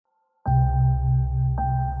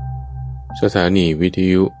สถานีวิท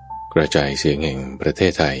ยุกระจายเสียงแห่งประเท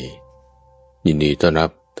ศไทยยินดีต้อนรับ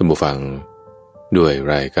ท่านผู้ฟังด้วย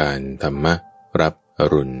รายการธรรมรับอ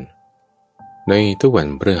รุณในทุกวัน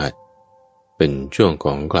พฤหัสเป็นช่วงข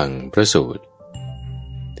องคลังพระสูตร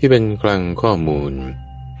ที่เป็นคลังข้อมูล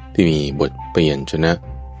ที่มีบทเปลี่ยนชนะ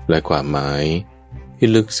และความหมายที่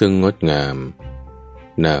ลึกซึ้งงดงาม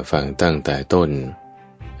น่าฟังตั้งแต่ต้น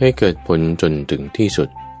ให้เกิดผลจนถึงที่สุด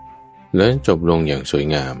และจบลงอย่างสวย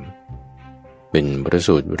งามเป็นพระ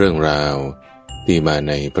สูตรเรื่องราวที่มาใ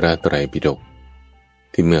นพระไตรปิฎก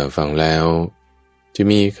ที่เมื่อฟังแล้วจะ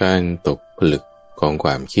มีการตกผลึกของคว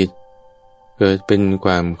ามคิดเกิดเป็นค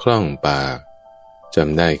วามคล่องปากจ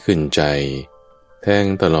ำได้ขึ้นใจแทง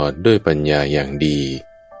ตลอดด้วยปัญญาอย่างดี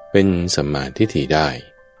เป็นสัมมาทิฏฐิได้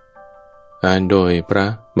อ่านโดยพระ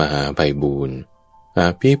มหาไพบูลย์อา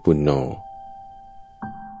ภิปุณโญ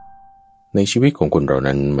ในชีวิตของคนเรา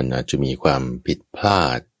นั้นมันอาจจะมีความผิดพลา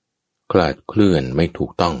ดคลาดเคลื่อนไม่ถู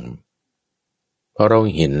กต้องพอเรา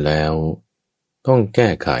เห็นแล้วต้องแก้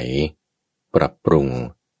ไขปรับปรุง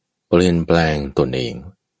เปลี่ยนแปลงตนเอง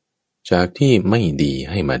จากที่ไม่ดี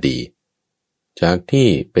ให้มาดีจากที่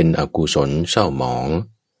เป็นอกุศลเศร้าหมอง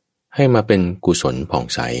ให้มาเป็นกุศลผ่อง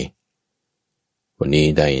ใสวันนี้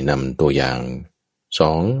ได้นำตัวอย่าง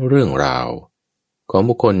2เรื่องราวของ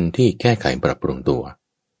บุคคลที่แก้ไขปรับปรุงตัว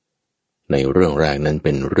ในเรื่องแรกนั้นเ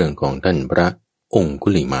ป็นเรื่องของท่านพระองคุ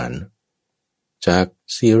ลิมานจาก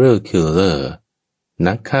serial killer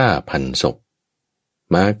นักฆ่าพันศพ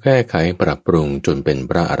มาแก้ไขปรับปรุงจนเป็น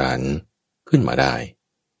พระอรหันต์ขึ้นมาได้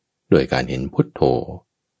โดยการเห็นพุทโธ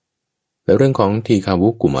และเรื่องของทีฆาวุ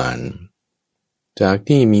กุมารจาก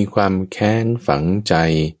ที่มีความแค้นฝังใจ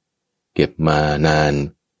เก็บมานาน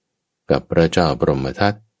กับพระเจ้าบรมทั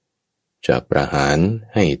ตจะประหาร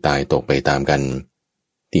ให้ตายตกไปตามกัน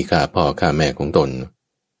ที่ฆ่าพ่อฆ่าแม่ของตน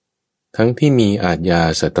ทั้งที่มีอาทยา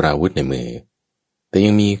สตราวุธในมือแต่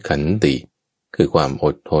ยังมีขันติคือความอ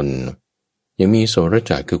ดทนยังมีโสร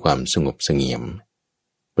จะคือความสงบเสงี่ยม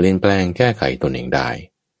เปลี่ยนแปลงแก้ไขตนเองได้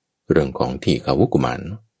เรื่องของทีฆาวุกุมาร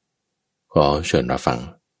ขอเชิญรับฟัง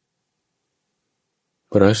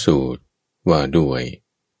พระสูตรว่าด้วย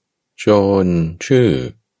โจรชื่อ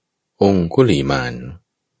องคุลิมาน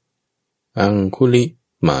อังคุลิ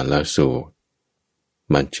มาลสูตร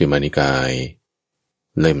มัชฌิมานิกาย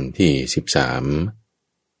เล่มที่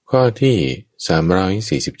13ข้อที่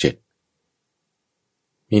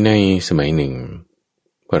347มีในสมัยหนึ่ง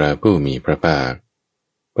พระผู้มีพระภาค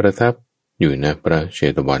ประทับอยู่ณพระเช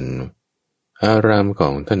ตวันอารามขอ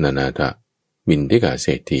งท่านอนาถบิณฑิกเศ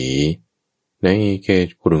รษฐีในเขต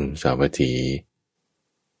กรุงสาวัตถี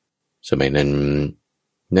สมัยนั้น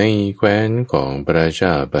ในแคว้นของพระเจ้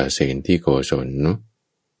าปเสนที่โกศล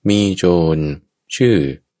มีโจรชื่อ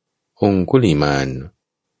องคุลิมาน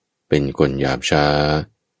เป็นคนหยาบช้า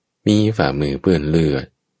มีฝ่ามือเปื้อนเลือด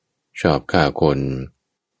ชอบฆ่าคน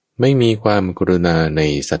ไม่มีความกรุณาใน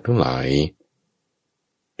สัตว์ทั้งหลาย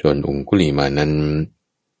จนองคุลิมานนั้น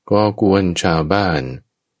ก็กวนชาวบ้าน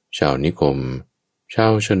ชาวนิคมชา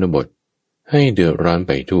วชนบทให้เดือดร้อนไ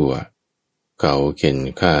ปทั่วเขาเข็น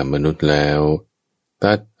ฆ่ามนุษย์แล้ว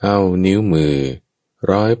ตัดเอานิ้วมือ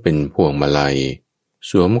ร้อยเป็นพวงมาลัย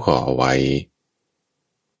สวมคอไว้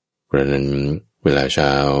เพราะนั้นเวลาเช้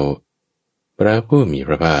าพระผู้มีพ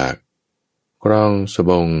ระภาคครองส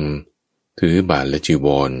บงถือบาทและจีว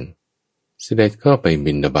รเสด็จเข้าไป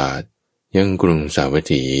บิณฑบาตยังกรุงสาวัต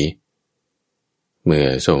ถีเมื่อ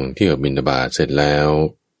ส่งเที่ยวบิณฑบาตเสร็จแล้ว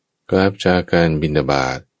กลับจากการบิณฑบา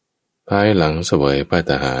ตภายหลังเสวยภัต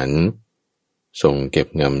ตาหารทรงเก็บ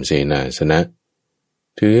งำเสนาสนะ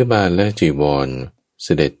ถือบาทและจีวรเส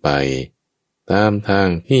ด็จไปตามทาง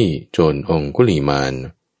ที่โจรองคุลิมาน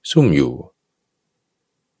ซุ่มอยู่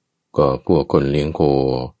ก็พวกคนเลี้ยงโค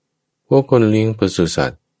พวกคนเลี้ยงปศุสั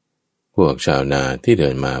ตว์พวกชาวนาที่เดิ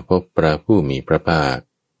นมาพบพระผู้มีพระภาค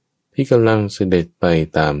ที่กำลังเสด็จไป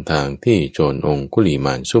ตามทางที่โจรองคุลิม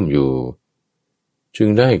านซุ่มอยู่จึง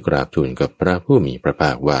ได้กราบทูลกับพระผู้มีพระภ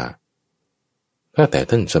าคว่าข้าแต่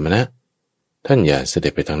ท่านสมณะท่านอย่าเสด็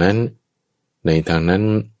จไปทางนั้นในทางนั้น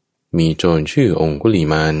มีโจรชื่อองคุลิ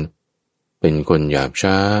มานเป็นคนหยาบ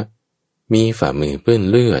ช้ามีฝ่ามือเปื้อน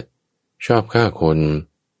เลือดชอบฆ่าคน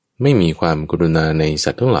ไม่มีความกรุณาใน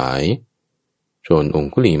สัตว์ทั้งหลายโจรอง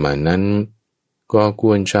คุลิมานนั้นก่อก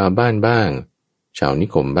วนชาวบ้านบ้างชาวนิ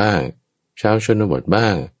คมบ้างชาวชนบทบ้า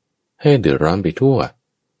งให้เดือดร้อนไปทั่ว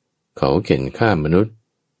เขาเข็นฆ่ามนุษย์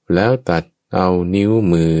แล้วตัดเอานิ้ว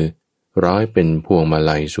มือร้อยเป็นพวงมา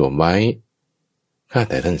ลัยสวมไว้ข้า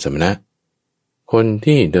แต่ท่านสมณะคน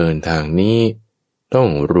ที่เดินทางนี้ต้อง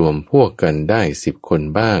รวมพวกกันได้10 คน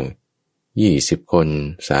บ้าง20 คน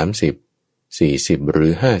30 40หรื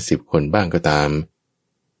อ50 คนบ้างก็ตาม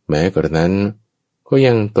แม้กระนั้นก็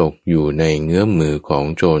ยังตกอยู่ในเงื้อมมือของ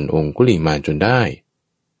โจรองคุลิมานจนได้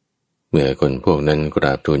เมื่อคนพวกนั้นกร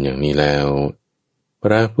าบทูลอย่างนี้แล้วพ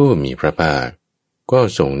ระผู้มีพระภาคก็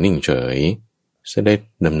ทรงนิ่งเฉยเสด็จ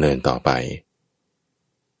ดำเนินต่อไป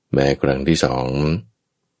แม้ครั้งที่สอง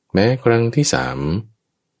แม้ครั้งที่สาม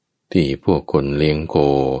ที่พวกคนเลี้ยงโค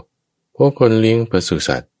พวกคนเลี้ยงปศุ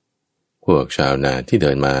สัตว์พวกชาวนาที่เ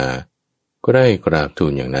ดินมาก็ได้กราบทู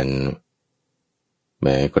ลอย่างนั้นแ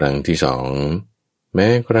ม้ครั้งที่สองแม้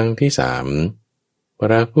ครั้งที่สามพ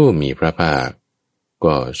ระผู้มีพระภาค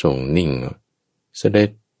ก็ทรงนิ่งเสด็จ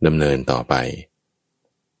ดำเนินต่อไป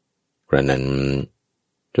กระนั้น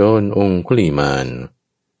โจรองคุลิมาน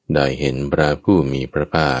ได้เห็นพระผู้มีพระ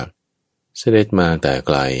ภาคเสด็จมาแต่ไ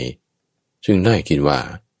กลจึงได้คิดว่า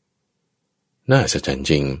น่าสะใจ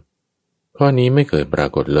จริงข้อนี้ไม่เคยปรา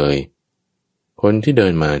กฏเลยคนที่เดิ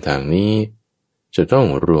นมาทางนี้จะต้อง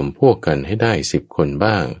รวมพวกกันให้ได้10 คน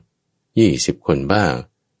บ้าง20 คนบ้าง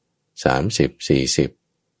30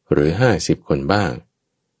 40หรือ50 คนบ้าง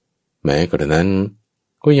แม้กระนั้น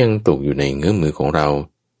ก็ยังตกอยู่ในเงื้อมมือของเรา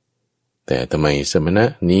แต่ทำไมสมณะ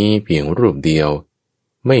นี้เพียงรูปเดียว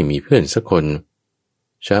ไม่มีเพื่อนสักคน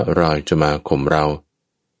ชะรอยจะมาข่มเรา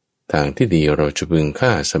ทางที่ดีเราจะพึงฆ่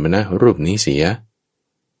าสมณะรูปนี้เสีย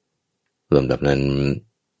ลำดับนั้น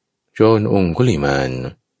โจรองคุลิมาน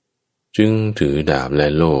จึงถือดาบและ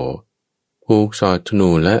โล่ผูกสอดธนู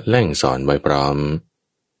และแล่งสอนไว้พร้อม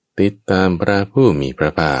ติดตามพระผู้มีพร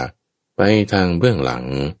ะภาคไปทางเบื้องหลัง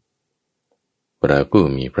พระผู้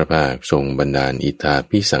มีพระภาคทรงบันดาลอิทธา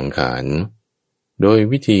ภิสังขารโดย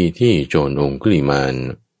วิธีที่โจรองคุลิมาน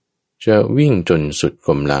จะวิ่งจนสุดก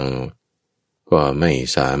ำลังก็ไม่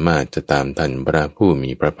สามารถจะตามทันพระผู้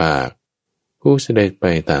มีพระภาคผู้เสด็จไป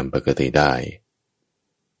ตามปกติได้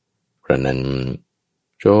เพราะนั้น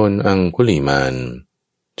โจรอังคุลิมาน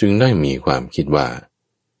จึงได้มีความคิดว่า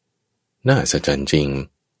น่าสะใจจริง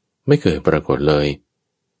ไม่เคยปรากฏเลย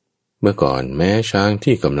เมื่อก่อนแม้ช้าง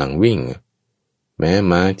ที่กำลังวิ่งแม้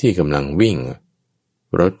ม้าที่กำลังวิ่ง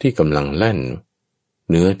รถที่กำลังแล่น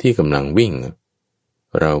เนื้อที่กำลังวิ่ง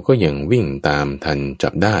เราก็ยังวิ่งตามทันจั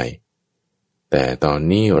บได้แต่ตอน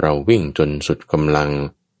นี้เราวิ่งจนสุดกำลัง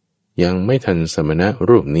ยังไม่ทันสมณะ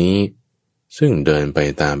รูปนี้ซึ่งเดินไป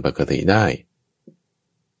ตามปกติได้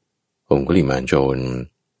องคุลิมานโจร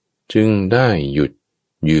จึงได้หยุด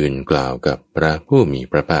ยืนกล่าวกับพระผู้มี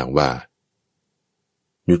พระภาคว่า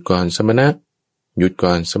หยุดก่อนสมณะหยุด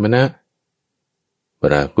ก่อนสมณะพ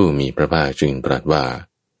ระผู้มีพระภาคจึงตรัสว่า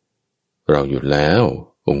เราหยุดแล้ว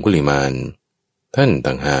องคุลิมานท่าน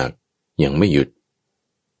ต่างหากยังไม่หยุด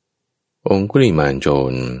องคุลิมานโจ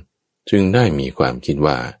รจึงได้มีความคิด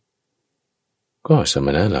ว่าก็สม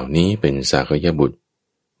ณะเหล่านี้เป็นสากยบุตร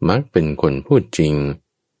มักเป็นคนพูดจริง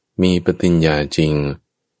มีปฏิญญาจริง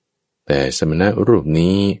แต่สมณะรูป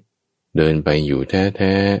นี้เดินไปอยู่แ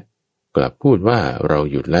ท้ๆกลับพูดว่าเรา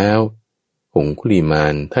หยุดแล้วองคุลิมา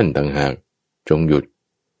นท่านต่างหากจงหยุด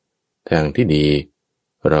ทางที่ดี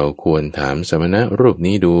เราควรถามสมณะรูป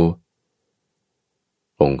นี้ดู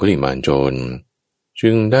องคุลิมานโจรจึ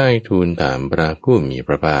งได้ทูลถามพระผู้มีพ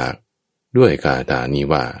ระภาคด้วยคาถานี้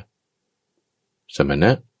ว่าสมณ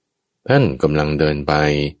ะท่านกำลังเดินไป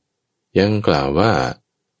ยังกล่าวว่า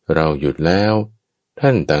เราหยุดแล้วท่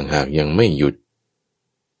านต่างหากยังไม่หยุด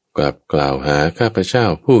กลับกล่าวหาข้าพเจ้า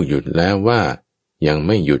ผู้หยุดแล้วว่ายังไ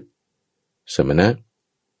ม่หยุดสมณะ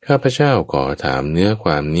ข้าพเจ้าขอถามเนื้อคว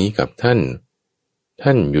ามนี้กับท่านท่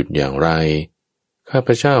านหยุดอย่างไรข้าพ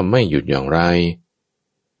เจ้าไม่หยุดอย่างไร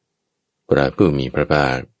พระผู้มีพระภา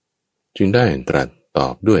คจึงได้ตรัสตอ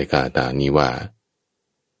บด้วยคาถานี้ว่า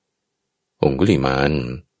องคุลิมาน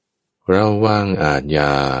เราวางอาทย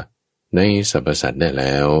าในสรรพสัตว์ได้แ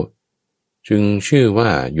ล้วจึงชื่อว่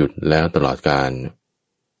าหยุดแล้วตลอดกาล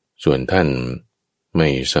ส่วนท่านไม่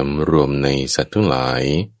สำรวมในสัตว์ทั้งหลาย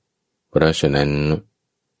เพราะฉะนั้น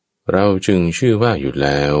เราจึงชื่อว่าหยุดแ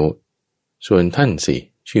ล้วส่วนท่านสิ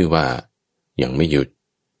ชื่อว่ายังไม่หยุด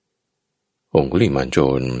องคุลิมานโจ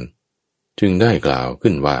รจึงได้กล่าว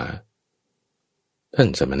ขึ้นว่าท่าน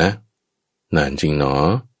สมณะนานจริงหนอ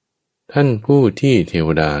ท่านผู้ที่เทว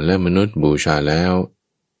ดาและมนุษย์บูชาแล้ว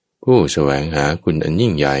ผู้แสวงหาคุณอัน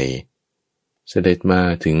ยิ่งใหญ่เสด็จมา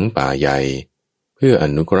ถึงป่าใหญ่เพื่ออ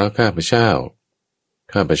นุเคราะห์ข้าพเจ้า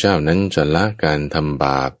ข้าพเจ้านั้นจะละการทำบ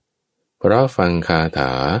าปเพราะฟังคาถ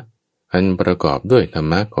าอันประกอบด้วยธรร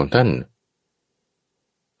มะของท่าน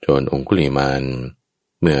โจรองคุลิมาน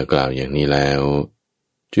เมื่อกล่าวอย่างนี้แล้ว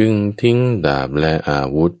จึงทิ้งดาบและอา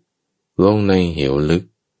วุธลงในเหวลึก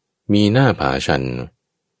มีหน้าผาชัน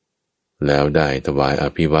แล้วได้ถวายอ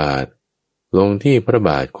ภิวาทลงที่พระบ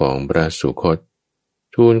าทของพระสุคต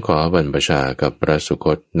ทูลขอบรรพชากับพระสุค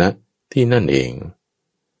ตณที่นั่นเอง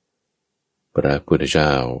พระพุทธเจ้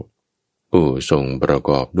าผู้ทรงประ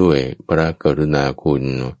กอบด้วยพระกรุณาคุณ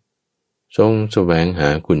ทรงแสวงหา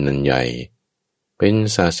คุณนันใหญ่เป็น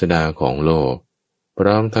ศาสดาของโลกพ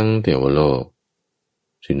ร้อมทั้งเทวโลก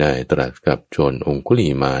จึงได้ตรัสกับโจรองคุลี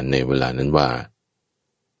มานในเวลานั้นว่า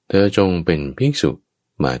เธอจงเป็นภิกษุ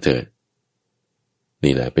มาเถิด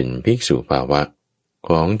นี่แหละเป็นภิกษุภาวะข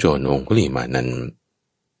องโจรองคุลีมานนั้น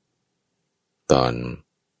ตอน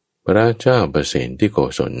พระเจ้าประเสนที่โก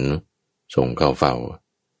ศลทรงเข้าเฝ้า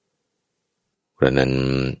กระนั้น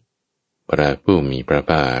พระผู้มีพระ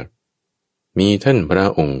ภาคมีท่านพระ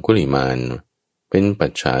องคุลิมานเป็นปั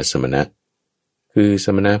จฉาสมณะคือส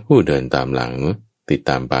มณะผู้เดินตามหลังติด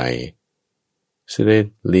ตามไปเสด็จ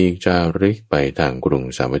หลีกจาริกไปทางกรุง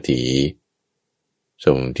สาวัตถีท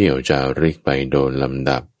รงเที่ยวจาริกไปโดยลำ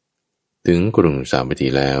ดับถึงกรุงสาวัตถี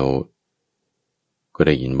แล้วก็ไ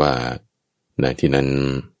ด้ยินว่าณที่นั้น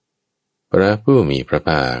พระผู้มีพระภ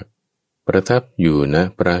าคประทับอยู่ณ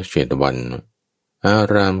พระเชตวันอา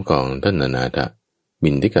รามของท่านอนาถบิ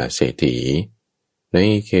ณฑิกเศรษฐีใน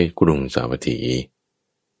เขตกรุงสาวัตถี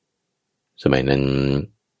สมัยนั้น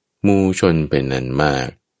หมู่ชนเป็นนันมาก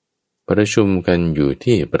ประชุมกันอยู่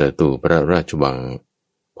ที่ประตูพระราชวัง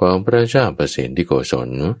ของพระเจ้าประเสนที่โกศล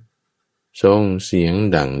ทรงเสียง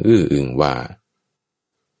ดังอื้ออึงว่า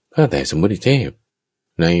ข้าแต่สมมุติเทพ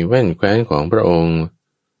ในแว่นแคว้นของพระองค์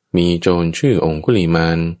มีโจรชื่อองคุลีมา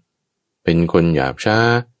นเป็นคนหยาบช้า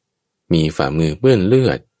มีฝ่ามือเปื้อนเลื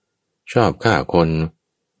อดชอบฆ่าคน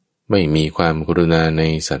ไม่มีความกรุณาใน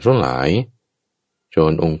สัตว์ทั้งหลายโจ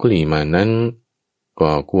รองคุลีมานนั้น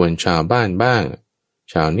ก่อกวนชาวบ้านบ้าง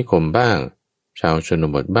ชาวนิคมบ้างชาวชน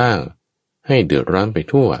บทบ้างให้เดือดร้อนไป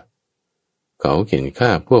ทั่วเขาเข็นฆ่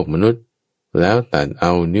าพวกมนุษย์แล้วตัดเอ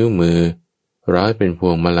านิ้วมือร้อยเป็นพ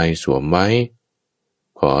วงมาลัยสวมไว้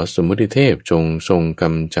ขอสมมุติเทพจงทรงก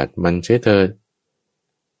ำจัดมันเสียเถิด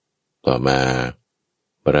ต่อมา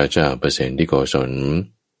พระเจ้าประเสนที่โกศล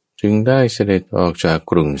จึงได้เสด็จออกจาก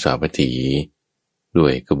กรุงสาวัตถีด้ว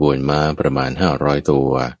ยกระบวนม้าประมาณ500 ตั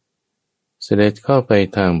วเสด็จเข้าไป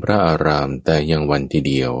ทางพระอารามแต่ยังวันที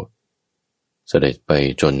เดียวเสด็จไป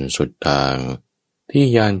จนสุดทางที่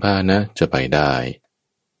ยานพาหนะจะไปได้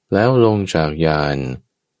แล้วลงจากยาน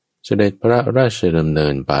เสด็จพระราชดำเนิ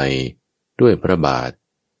นไปด้วยพระบาท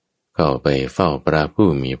เข้าไปเฝ้าพระผู้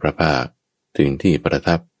มีพระภาคถึงที่ประ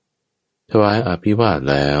ทับถวายอภิวาท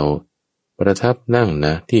แล้วประทับนั่งณ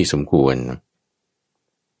ที่สมควร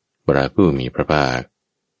พระผู้มีพระภาค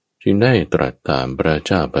จึงได้ตรัสถามพระเ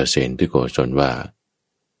จ้าประเสนที่โกศลว่า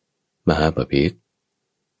มหาบพิตร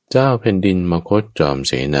เจ้าแผ่นดินมคธจอมเ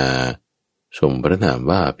สนาทรงพระนาม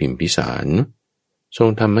ว่าพิมพิสารทรง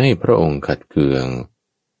ทำให้พระองค์ขัดเคือง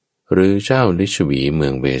หรือเจ้าลิชวีเมื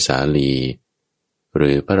องเวสาลีห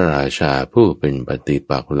รือพระราชาผู้เป็นปฏิ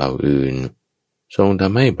ปักษ์เหล่าอื่นทรงท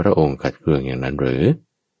ำให้พระองค์ขัดเคืองอย่างนั้นหรือ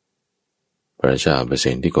พระเจ้าประเส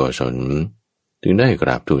นที่โกศลจึงได้กร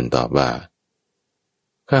าบทูลตอบว่า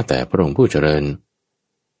ข้าแต่พระองค์ผู้เจริญ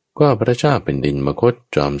ก็พระเจ้าเป็นดินมคธ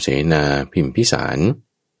จอมเสนาพิมพิสาร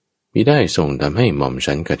มิได้ทรงทำให้หม่อม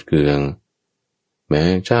ฉันขัดเคืองแม้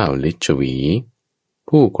เจ้าลิชวี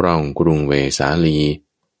ผู้ครองกรุงเวสาลี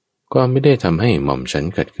ก็ไม่ได้ทำให้หม่อมฉัน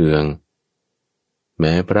ขัดเคืองแ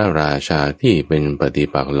ม้พระราชาที่เป็นปฏิ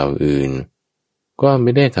ปักษ์เหล่าอื่นก็ไ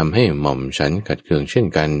ม่ได้ทำให้หม่อมฉันขัดเคืองเช่น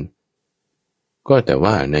กันก็แต่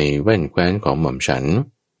ว่าในแว่นแคว้นของหม่อมฉัน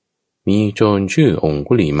มีโจรชื่ออง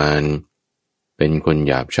คุลีมานเป็นคน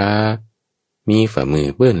หยาบช้ามีฝ่ามือ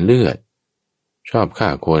เปื้อนเลือดชอบฆ่า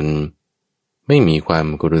คนไม่มีความ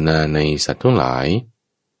กรุณาในสัตว์ทั้งหลาย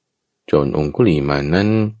โจรองคุลีมานนั้น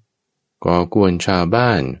ก่อกวนชาวบ้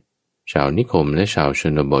านชาวนิคมและชาวช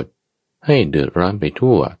นบทให้เดือดร้อนไป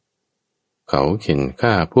ทั่วเขาเข็นฆ่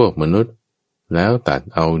าพวกมนุษย์แล้วตัด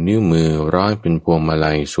เอานิ้วมือร้อยเป็นพวงมา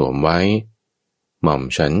ลัยสวมไว้หม่อม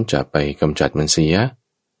ฉันจะไปกำจัดมันเสีย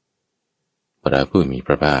พระผู้มีพ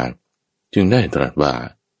ระภาคจึงได้ตรัสว่า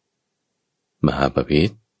มหาบพิต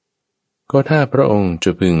รก็ถ้าพระองค์จ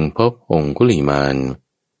ะพึงพบองคุลีมาน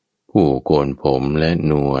ผู้โกนผมและ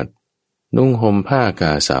หนวดนุ่งห่มผ้าก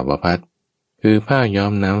าสาวพัสคือผ้าย้อ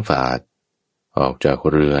มน้ำฝาดออกจาก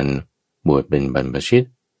เรือนบวชเป็นบรรพชิต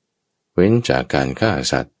เว้นจากการฆ่า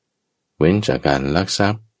สัตว์เว้นจากการลักทรั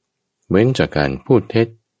พย์เว้นจากการพูดเท็จ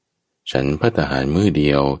ฉันภัตตาหารมื้อเดี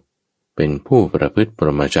ยวเป็นผู้ประพฤติพร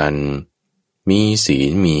หมจรรย์มีศี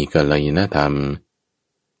ลมีกัลยาณธรรม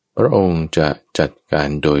พระองค์จะจัดการ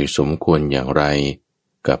โดยสมควรอย่างไร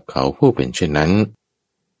กับเขาผู้เป็นเช่นนั้น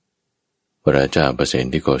พระเจ้าประเสน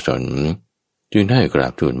ที่โกศลจึงได้กรา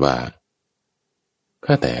บทูลว่า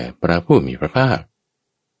ข้าแต่พระผู้มีพระภาค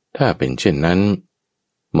ถ้าเป็นเช่นนั้น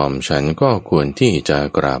หม่อมฉันก็ควรที่จะ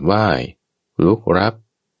กราบไหว้ลุกรับ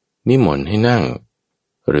นิมนต์ให้นั่ง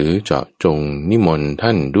หรือเจาะจงนิมนต์ท่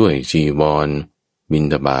านด้วยจีวรบิณ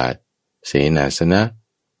ฑบาตเสนาสนะ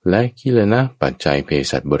และกิลนะปัจจัยเภ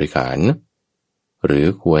สัชบริขารหรือ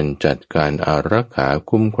ควรจัดการอารักขา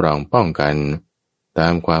คุ้มครองป้องกันตา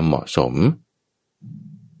มความเหมาะสม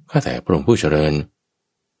ข้าแต่พระองค์ผู้เจริญ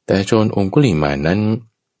แต่โจรองคุลิมานนั้น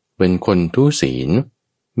เป็นคนทุศีล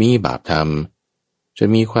มีบาปธรรมจะ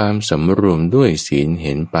มีความสำรวมด้วยศีลเ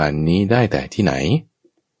ห็นปานนี้ได้แต่ที่ไหน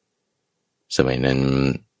สมัยนั้น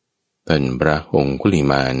ท่านพระองคุลิ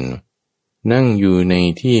มานนั่งอยู่ใน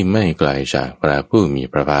ที่ไม่ไกลจากพระผู้มี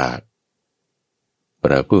พระภาคพ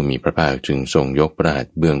ระผู้มีพระภาคจึงทรงยกพระหัต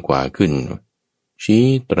ถ์เบื้องขวาขึ้นชี้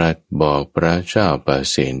ตรัสบอกพระเจ้าประ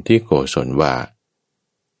เสนที่โกศลว่า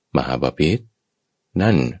มหาบพิตร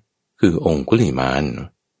นั่นคือองคุลิมาน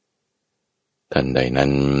ทันใดนั้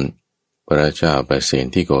นพระเจ้าประเสน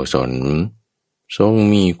ที่โกศลทรง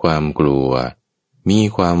มีความกลัวมี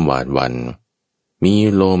ความหวาดหวั่นมี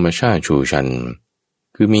โลมชาชูชัน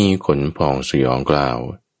คือมีขนพองสยองกล่าว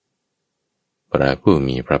พระผู้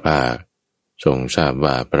มีพระภาคทรงทราบ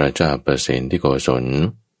ว่าพระเจ้าประเสนที่โกศล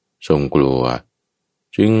ทรงกลัว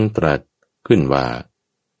จึงตรัสขึ้นว่า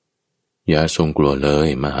อย่าทรงกลัวเลย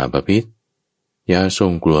มหาบพิตรอย่าทร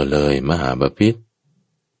งกลัวเลยมหาบพิตร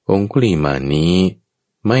องคุลิมานนี้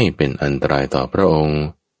ไม่เป็นอันตรายต่อพระองค์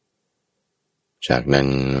จากนั้น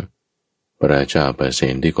พระเจ้าประเส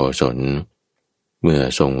นที่โกศลเมื่อ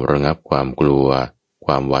ทรงระงับความกลัวค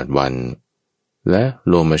วามหวาดหวั่นและ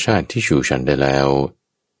โลมชาติที่ชูชันได้แล้ว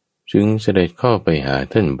จึงเสด็จเข้าไปหา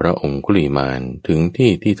ท่านพระองคุลิมานถึง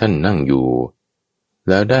ที่ที่ท่านนั่งอยู่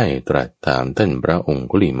แล้วได้ตรัสถามท่านพระอง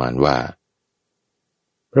คุลิมานว่า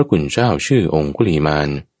พระคุณเจ้าชื่อองคุลิมาน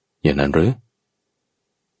อย่างนั้นหรือ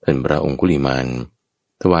ท่านพระองคุลิมาน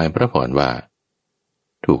ถวายพระพรว่า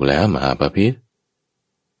ถูกแล้วมหาบพิตร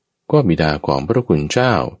ก็บิดาของพระคุณเจ้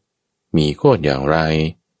ามีโคตอย่างไร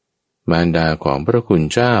มารดาของพระคุณ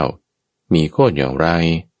เจ้ามีโคตอย่างไร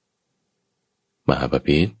มหาบ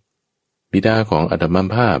พิตรบิดาของอัตม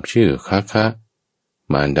ภาพชื่อคะคะ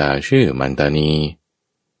มารดาชื่อมันตานี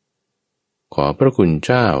ขอพระคุณเ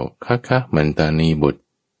จ้าคะคะมันตานีบุตร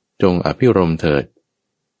จงอภิรมย์เถิด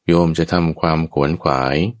โยมจะทำความขวนขวา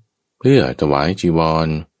ยเพื่อถวายจีวร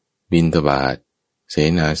บิณฑบาตเส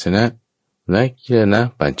นาสนะและกิลนะ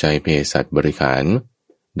ปัจจัยเภสัชบริขาร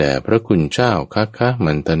แด่พระคุณเจ้าคะคะ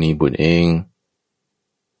มันตานีบุตรเอง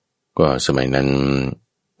ก็สมัยนั้น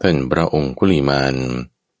ท่านพระองคุลิมาน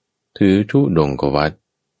ถือธุดงควัตร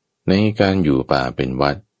ในการอยู่ป่าเป็น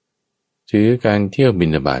วัดถือการเที่ยวบิณ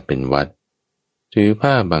ฑบาตเป็นวัดถือผ้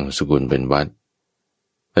าบางสกุลเป็นวัด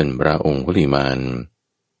ท่านพระองคุลิมาน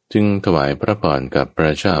จึงถวายพระพรกับพร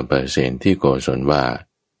ะเจ้าประเสนที่โกศลว่า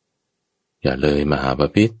อย่าเลยมหาบ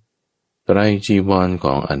พิตรไตรจีวรข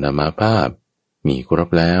องอนามาภาพมีครบ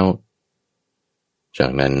แล้วจา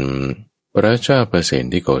กนั้นพระเจ้าประเสน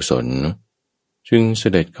ที่โกศลจึงเส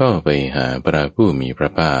ด็จเข้าไปหาพระผู้มีพร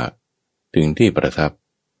ะภาคถึงที่ประทับ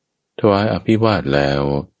ถวายอภิวาทแล้ว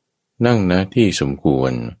นั่งณที่สมคว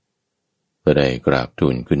รและได้กราบทู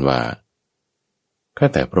ลขึ้นว่าข้า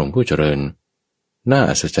แต่พระองค์ผู้เจริญน่า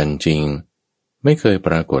อัศจรรย์จริงไม่เคยป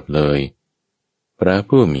รากฏเลยพระ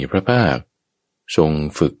ผู้มีพระภาคทรง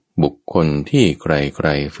ฝึกบุคคลที่ใคร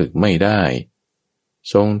ๆฝึกไม่ได้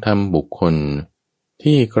ทรงทำบุคคล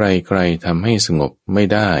ที่ใครๆทำให้สงบไม่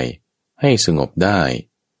ได้ให้สงบได้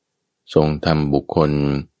ทรงทำบุคคล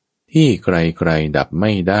ที่ใครๆดับไ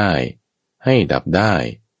ม่ได้ให้ดับได้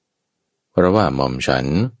เพราะว่าหม่อมฉัน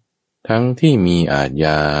ทั้งที่มีอาจย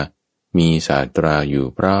ามีศาสตราอยู่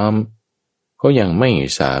พร้อมก็ยังไม่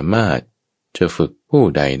สามารถจะฝึกผู้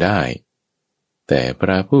ใดได้แต่พร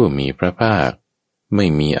ะผู้มีพระภาคไม่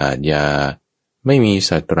มีอาจยาไม่มีศ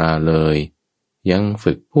าสตราเลยยัง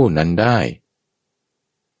ฝึกผู้นั้นได้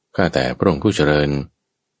ข้าแต่พระองค์ผู้เจริญ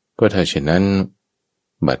ก็ถ้าเช่นนั้น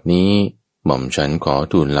บัดนี้หม่อมฉันขอ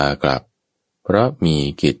ทูลลากลับเพราะมี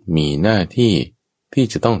กิจมีหน้าที่ที่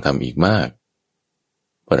จะต้องทำอีกมาก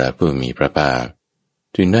พระผู้มีพระภาค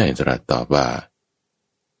จึงได้ตรัสตอบว่า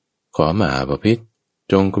ขอมหาบพิตร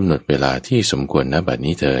จงกำหนดเวลาที่สมควรณบัด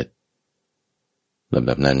นี้เถิดลำ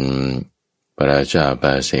ดับนั้นพระเจ้าปร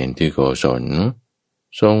ะเสนที่โกศล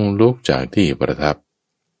ทรงลุกจากที่ประทับ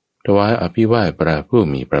ถวายอภิวาทพระผู้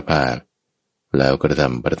มีพระภาคแล้วกระท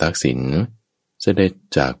ำประทักษิณเสด็จ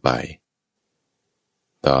จากไป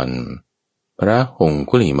ตอนพระอง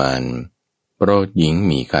คุลิมานโปรดหญิง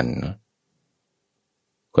มีคัน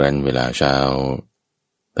ครั้นเวลาเช้า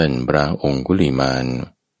ท่านพระองคุลิมาน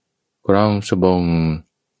ครองสบง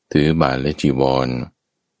ถือบาทและจีวร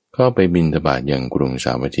เข้าไปบิณฑบาตยังกรุงส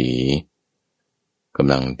าวัตถีก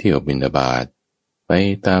ำลังเที่ยวบิณฑบาตไป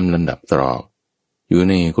ตามลำดับตรอก อยู่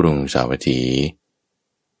ในกรุงสาวัตถี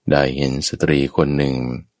ได้เห็นสตรีคนหนึ่ง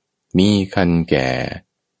มีคันแก่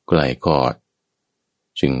ใกล้คลอด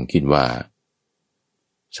จึงคิดว่า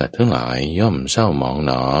สัตว์ทั้งหลายย่อมเศร้าหมองห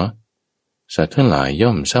นอสัตว์ทั้งหลายย่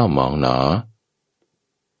อมเศร้าหมองหนอ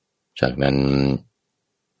จากนั้น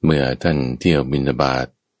เมื่อท่านเที่ยวบิณฑบาต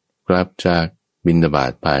กลับจากบิณฑบา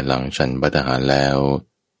ตภายหลังฉันภัตตาหารแล้ว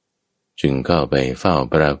จึงเข้าไปเฝ้า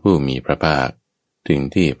พระผู้มีพระภาคถึง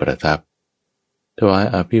ที่ประทับถวาย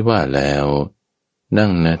อภิวาทแล้วนั่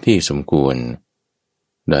งณที่สมควร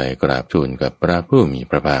ได้กราบทูลกับพระผู้มี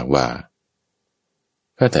พระภาคว่า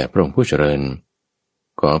ข้าแต่พระองค์ผู้เจริญ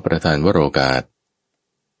ขอประทานวโรกาส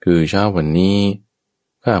คือเช้าวันนี้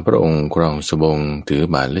ข้าพระองค์ครองสบงถือ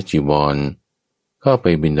บาทและจีวรเข้าไป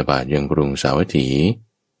บิณฑบาตยังกรุงสาวัตถี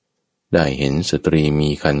ได้เห็นสตรีมี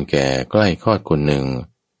คันแก่ใกล้คลอดคนหนึ่ง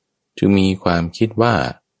จึงมีความคิดว่า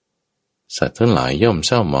สัตว์ทั้งหลายย่อมเ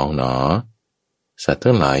ศร้าหมองหนอสัตว์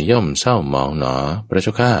ทั้งหลายย่อมเศร้าหมองหนอพระเจ้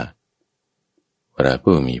าข้าพระ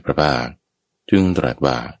ผู้มีพระภาคจึงตรัส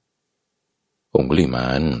ว่าองคุลิมา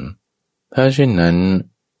นถ้าเช่นนั้น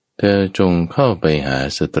เธอจงเข้าไปหา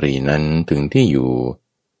สตรีนั้นถึงที่อยู่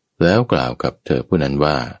แล้วกล่าวกับเธอผู้นั้น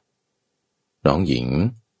ว่าน้องหญิง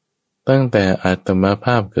ตั้งแต่อาตมาภ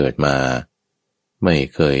าพเกิดมาไม่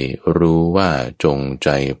เคยรู้ว่าจงใจ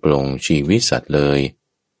ปลงชีวิตสัตว์เลย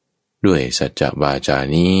ด้วยสัจจวาจา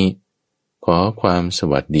นี้ขอความส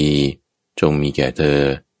วัสดีจงมีแก่เธอ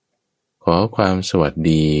ขอความสวัส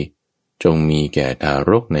ดีจงมีแก่ทา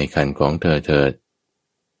รกในครรภ์ของเธอเถิด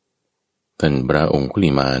ท่านพระองคุ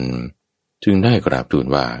ลิมานจึงได้กราบทูล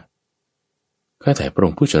ว่าข้าแต่พระอ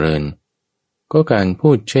งค์ผู้เจริญก็การพู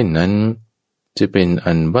ดเช่นนั้นจะเป็น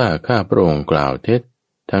อันว่าข้าพระองค์กล่าวเท็จ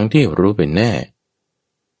ทั้งที่รู้เป็นแน่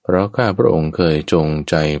เพราะข้าพระองค์เคยจง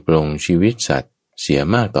ใจปลงชีวิตสัตว์เสีย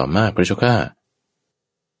มากต่อมากพระเจ้าข้า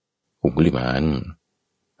องคุลิมาน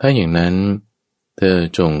ถ้าอย่างนั้นเธอ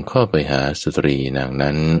จงเข้าไปหาสตรีนาง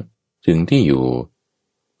นั้นถึงที่อยู่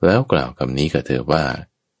แล้วกล่าวคำนี้กับเธอว่า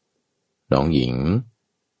น้องหญิง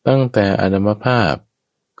ตั้งแต่อาตมภาพ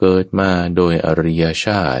เกิดมาโดยอริยช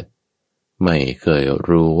าติไม่เคย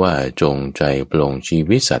รู้ว่าจงใจปลงชี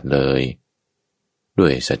วิตสัตว์เลยด้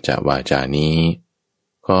วยสัจจวาจานี้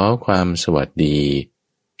ขอความสวัสดี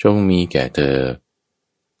จงมีแก่เธอ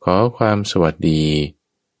ขอความสวัสดี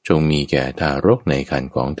จงมีแก่ทารกในครร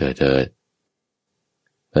ภ์ของเธอเถิด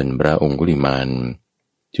ท่านพระองคุลิมาน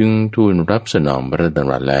จึงทูลรับสนองพระด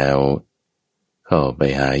ำรัสแล้วเข้าไป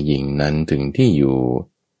หาหญิงนั้นถึงที่อยู่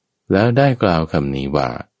แล้วได้กล่าวคำนี้ว่า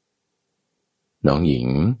น้องหญิง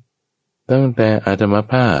ตั้งแต่อาตม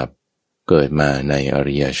ภาพเกิดมาในอ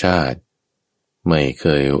ริยชาติไม่เค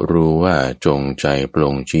ยรู้ว่าจงใจปล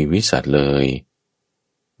งชีวิตสัตว์เลย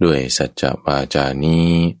ด้วยสัจจวาจา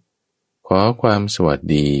นี้ขอความสวัส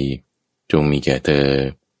ดีจงมีแก่เธอ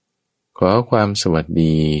ขอความสวัส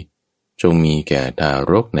ดีจงมีแก่ทา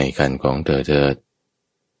รกในครรภ์ของเธอเถิด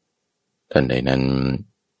ทันใดนั้น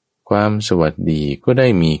ความสวัสดีก็ได้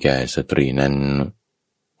มีแก่สตรีนั้น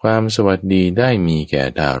ความสวัสดีได้มีแก่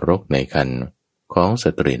ทารกในครรภ์ของส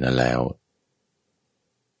ตรีนั้นแล้ว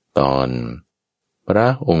ตอนพระ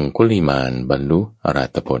องคุลิมานบรรลุอรหั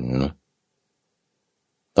ตผล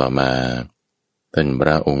ต่อมาท่านพร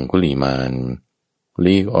ะองคุลิมานห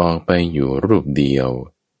ลีกออกไปอยู่รูปเดียว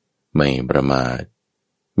ไม่ประมาท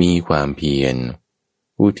มีความเพียร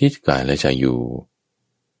อุทิศกายและใจอยู่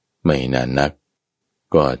ไม่นานนัก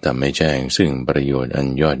ก็ทำให้แจ้งซึ่งประโยชน์อัน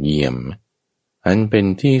ยอดเยี่ยมอันเป็น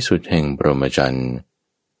ที่สุดแห่งพรหมจรรย์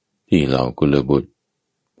ที่เหล่ากุลบุตร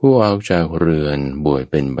ผู้ออกจากเรือนบวช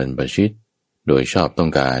เป็นบรรพชิตโดยชอบต้อ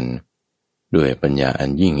งการด้วยปัญญาอัน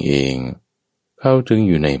ยิ่งเองเข้าถึงอ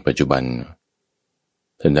ยู่ในปัจจุบัน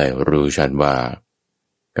ท่านได้รู้ชัดว่า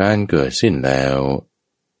การเกิดสิ้นแล้ว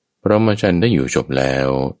พรหมจรรย์ได้อยู่จบแล้ว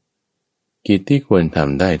กิจที่ควรท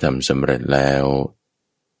ำได้ทำสำเร็จแล้ว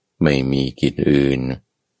ไม่มีกิจอื่น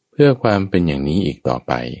เพื่อความเป็นอย่างนี้อีกต่อไ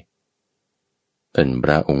ปท่านพ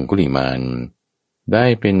ระองคุลิมานได้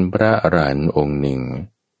เป็นพระอรหันต์องค์หนึ่ง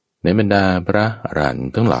ในบรรดาพระอรหันต์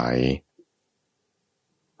ทั้งหลาย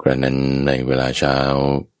กระนั้นในเวลาเช้า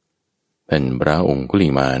ท่านพระองคุลิ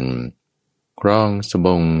มานครองสบ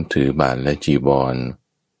งถือบาทและจีวร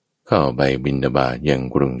เข้าไปบิณฑบาตยัง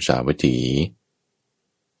กรุงสาวัตถี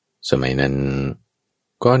สมัยนั้น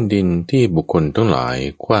ก้อนดินที่บุคคลทั้งหลาย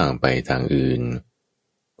ขว้างไปทางอื่น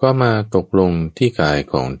ก็มาตกลงที่กาย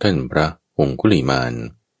ของท่านพระองคุลิมาน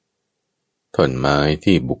ท่อนไม้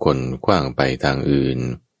ที่บุคคลขว้างไปทางอื่น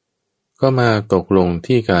ก็มาตกลง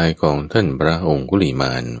ที่กายของท่านพระองคุลิม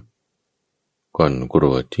านก้อนกร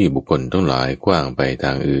วดที่บุคคลทั้งหลายขว้างไปท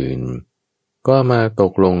างอื่นก็มาต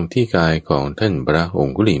กลงที่กายของท่านพระอง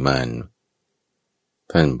คุลิมาน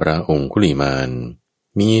ท่านพระองคุลิมาน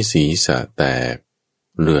มีศีรษะแตก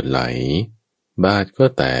เลือดไหลบาทก็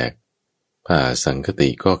แตกผ้าสังคติ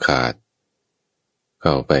ก็ขาดเ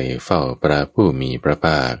ข้าไปเฝ้าพระผู้มีพระภ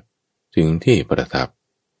าคถึงที่ประทับ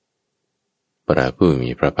พระผู้มี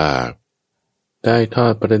พระภาคได้ทอ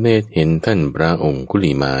ดพระเนตรเห็นท่านพระองคุ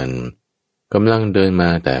ลิมานกำลังเดินมา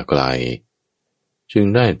แต่ไกลจึง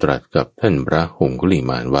ได้ตรัสกับท่านพระองคุลิ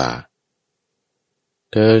มานว่า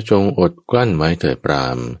เธอจงอดกลั้นไว้เถิดปรา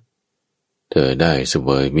มเธอได้เสว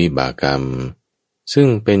ยวิบากกรรมซึ่ง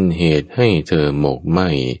เป็นเหตุให้เธอหมกไหม้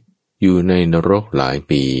อยู่ในนรกหลาย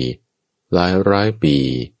ปีหลายร้อยปี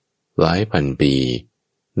หลายพันปี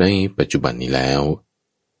ในปัจจุบันนี้แล้ว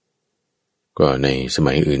ก็ในส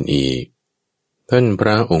มัยอื่นอีกท่านพร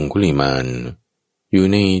ะองคุลิมานอยู่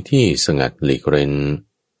ในที่สงัดหลีกเร้น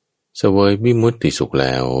เสวยวิมุตติสุขแ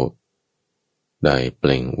ล้วได้เป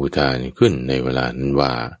ล่งอุทานขึ้นในเวลานั้นว่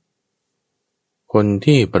าคน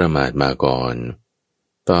ที่ประมาทมาก่อน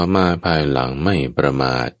ต่อมาภายหลังไม่ประม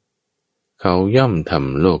าทเขาย่อมท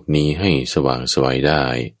ำโลกนี้ให้สว่างไสวได้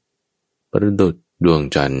ประดุจดวง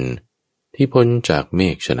จันทร์ที่พ้นจากเม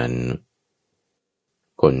ฆฉะนั้น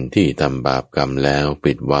คนที่ทำบาปกรรมแล้ว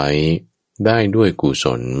ปิดไว้ได้ด้วยกุศ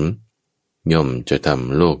ลย่อมจะท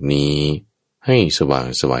ำโลกนี้ให้สว่าง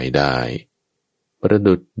ไสวได้ประ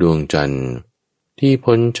ดุจดวงจันทร์ที่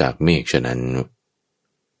พ้นจากเมฆฉะนั้น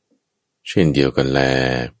เช่นเดียวกันแล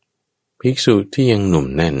ภิกษุที่ยังหนุ่ม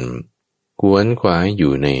แน่นขวนขวายอ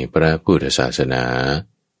ยู่ในพระพุทธศาสนา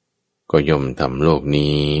ก็ย่อมทำโลก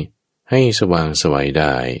นี้ให้สว่างไสวไ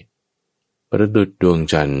ด้ประดุจดวง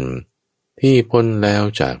จันทร์ที่พ้นแล้ว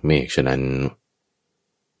จากเมฆฉะนั้น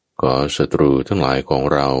ก็ศัตรูทั้งหลายของ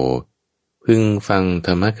เราพึงฟังธ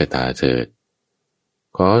รรมกถาเถิด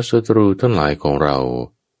ขอศัตรูทั้งหลายของเรา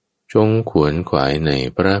จงขวนขวายใน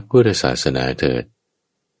พระพุทธศาสนาเถิด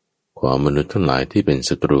ขอมนุษย์ทั้งหลายที่เป็น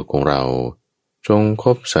ศัตรูของเราจงค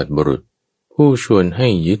บสัตว์บุรุษผู้ชวนให้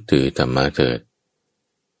ยึดถือธรรมะเถิด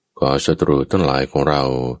ขอศัตรูทั้งหลายของเรา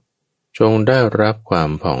จงได้รับความ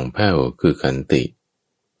ผ่องแผ้วคือขันติ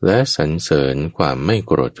และสรรเสริญความไม่โ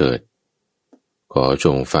กรธเถิดขอจ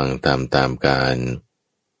งฟังตามการ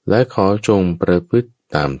และขอจงประพฤติ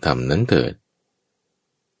ตามธรรมนั้นเถิด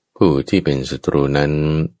ผู้ที่เป็นศัตรูนั้น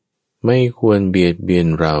ไม่ควรเบียดเบียน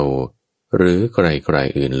เราหรือใคร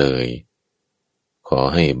ๆอื่นเลยขอ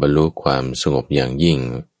ให้บรรลุความสงบอย่างยิ่ง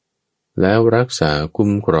แล้วรักษาคุ้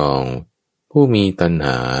มครองผู้มีตัณห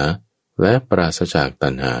าและปราศจากตั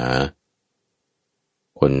ณหา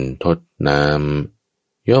คนทดน้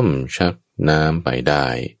ำย่อมชักน้ำไปได้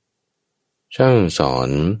ช่างสอน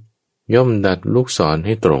ย่อมดัดลูกศรใ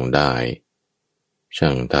ห้ตรงได้ช่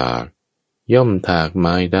างถากย่อมถากไ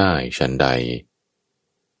ม้ได้ฉันใด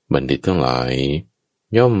บัณฑิตทั้งหลาย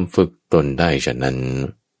ย่อมฝึกตนได้ฉะนั้น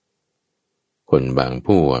คนบางพ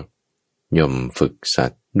วกย่อมฝึกสั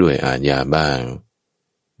ตว์ด้วยอาทยาบ้าง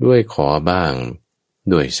ด้วยขอบ้าง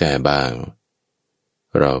ด้วยแส่บ้าง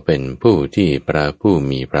เราเป็นผู้ที่พระผู้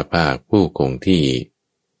มีพระภาคผู้คงที่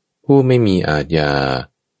ผู้ไม่มีอาทยา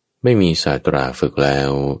ไม่มีศาสตราฝึกแล้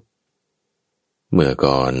วเมื่อ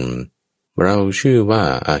ก่อนเราชื่อว่า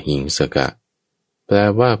อหิงสกะแปล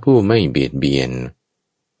ว่าผู้ไม่เบียดเบียน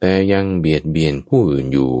แต่ยังเบียดเบียนผู้อื่น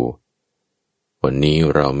อยู่วันนี้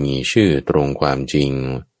เรามีชื่อตรงความจริง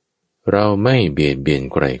เราไม่เบียดเบียน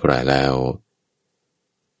ใครๆแล้ว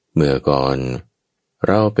เมื่อก่อนเ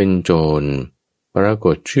ราเป็นโจรปราก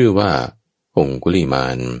ฏชื่อว่าองคุลิมา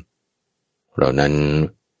นเรานั้น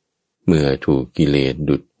เมื่อถูกกิเลส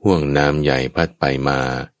ดุจห่วงน้ำใหญ่พัดไปมา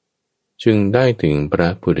จึงได้ถึงพระ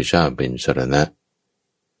พุทธเจ้าเป็นสรณะ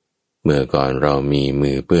เมื่อก่อนเรามี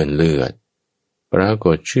มือเปื้อนเลือดปราก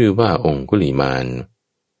ฏชื่อว่าองคุลิมาน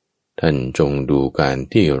ท่านจงดูการ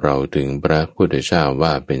ที่เราถึงพระพุทธเจ้าว่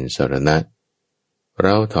าเป็นสรณะเร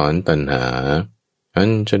าถอนตัณหาอัน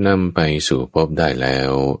จะนำไปสู่ภพได้แล้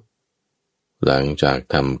วหลังจาก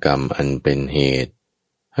ทำกรรมอันเป็นเหตุ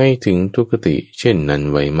ให้ถึงทุกขติเช่นนั้น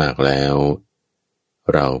ไว้มากแล้ว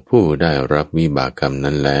เราผู้ได้รับวิบากกรรม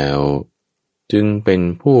นั้นแล้วจึงเป็น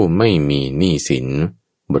ผู้ไม่มีหนี้สิน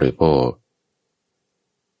บริโภค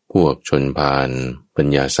พวกชนพาลปัญ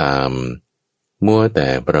ญาสามมัวแต่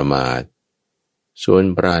ประมาทส่วน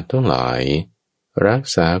ปราชญ์ทั้งหลายรัก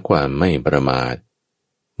ษาความไม่ประมาท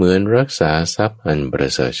เหมือนรักษาทรัพย์อันประ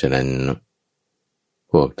เสริฐฉะนั้น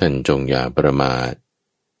พวกท่านจงอย่าประมาท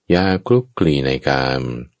อย่าคลุกคลีในกาม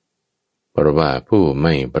เพราะว่าผู้ไ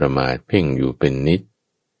ม่ประมาทเพ่งอยู่เป็นนิจ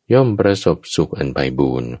ย่อมประสบสุขอันไพ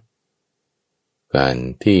บูรย์การ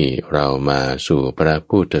ที่เรามาสู่พระ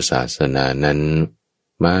พุทธศาสนานั้น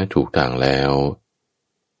มาถูกทางแล้ว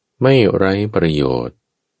ไม่ไร้ประโยชน์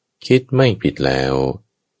คิดไม่ผิดแล้ว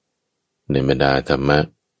ในบรรดาธรรมะ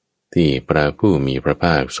ที่พระผู้มีพระภ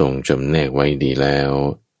าคทรงจำแนกไว้ดีแล้ว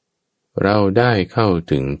เราได้เข้า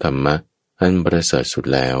ถึงธรรมะอันประเสริฐสุด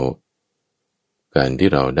แล้วการที่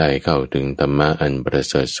เราได้เข้าถึงธรรมะอันประ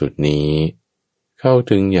เสริฐสุดนี้เข้า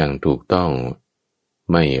ถึงอย่างถูกต้อง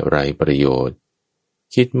ไม่ไร้ประโยชน์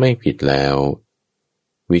คิดไม่ผิดแล้ว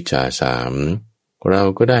วิชา3เรา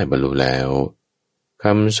ก็ได้บรรลุแล้วค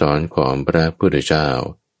ำสอนของพระพุทธเจ้า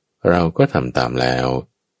เราก็ทำตามแล้ว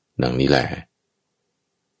ดังนี้แหละ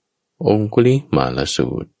องคุลิมาลสู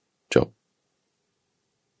ตรจบ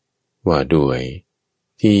ว่าด้วย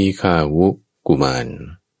ทีฆาวุกุมาร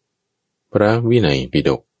พระวินัยปิฎ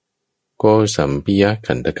กโกสัมปิย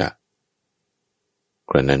คันธกะ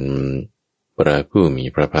กระนั้นพระผู้มี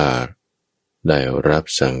พระภาคได้รับ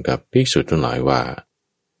สั่งกับภิกษุทั้งหลายว่า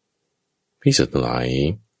ภิกษุทั้งหลาย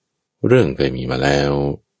เรื่องเคยมีมาแล้ว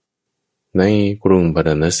ในกรุงพาร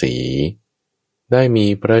าณสีได้มี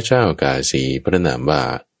พระเจ้ากาสีพระนามว่า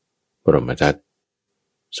ปรหมทัต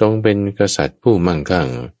ทรงเป็นกษัตริย์ผู้มั่งคั่ง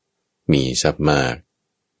มีทรัพย์มาก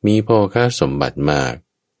มีโภคสมบัติมาก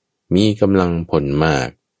มีกำลังพลมาก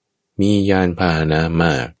มียานพาหนะม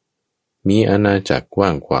ากมีอาณาจักรกว้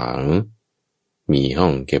างขวางมีห้อ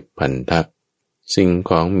งเก็บพันธะสิ่งข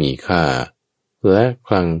องมีค่าและค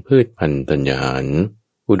ลังพืชพันธุ์ธัญญาหาร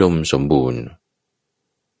อุดมสมบูรณ์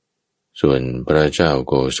ส่วนพระเจ้า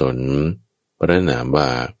โกศลพระนามว่า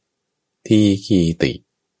ทีคีติ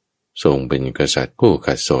ทรงเป็นกษัตริย์ผู้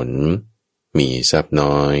ขัดสนมีทรัพย์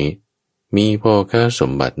น้อยมีโภคส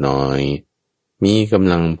มบัติน้อยมีก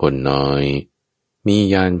ำลังพลน้อยมี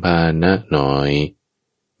ยานพาหนะน้อย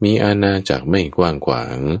มีอาณาจักรไม่กว้างขวา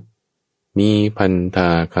งมีพันธ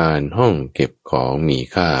าคารห้องเก็บของมี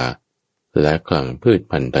ค่าและคลังพืช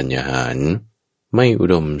พันธุ์ธัญญาหารไม่อุ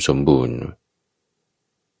ดมสมบูรณ์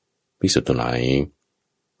ภิกษุทั้งหลาย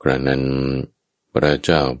กระนั้นพระเ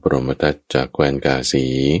จ้าปรหมทัตจากแคว้นกาสี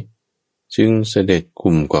จึงเสด็จคุ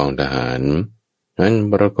มกองทหารนั้น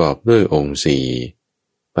ประกอบด้วยองค์สี่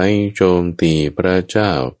ไปโจมตีพระเจ้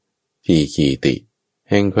าทีคีติ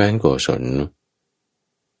แห่งแคว้นโกศล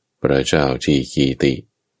พระเจ้าทีคีติ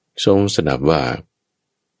ทรงสดับว่า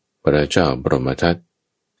พระเจ้าปรหมทัต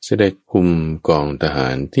เสด็จคุมกองทหา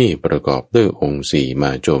รที่ประกอบด้วยองค์สี่ม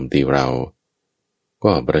าโจมตีเรา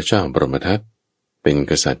ก็พระเจ้าปรหมทัตเป็น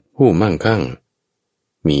กษัตริย์ผู้มั่งคั่ง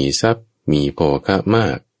มีทรัพย์มีโภคะมา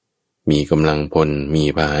กมีกำลังพลมี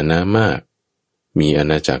พาหนะมากมีอา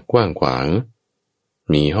ณาจักรกว้างขวาง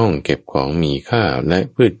มีห้องเก็บของมีค่าและ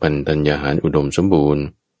พืชพันธุ์ธัญญาหารอุดมสมบูรณ์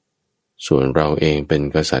ส่วนเราเองเป็น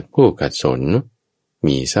กษัตริย์ผู้ขัดสน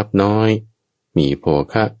มีทรัพย์น้อยมีโภ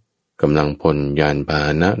คะกำลังพลยานพาห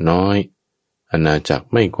นะน้อยอาณาจักร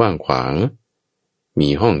ไม่กว้างขวางมี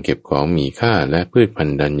ห้องเก็บของมีค่าและพืชพัน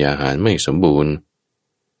ธุ์ธัญญาหารไม่สมบูรณ์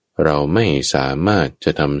เราไม่สามารถจ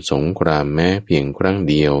ะทำสงครามแม้เพียงครั้ง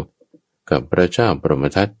เดียวกับพระเจ้าปรหม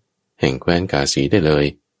ทัตแห่งแคว้นกาสีได้เลย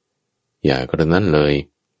อย่ากระนั้นเลย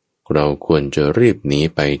เราควรจะรีบหนี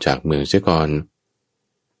ไปจากเมืองเสียก่อน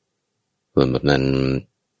ลำดับนั้น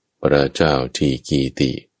พระเจ้าทีกี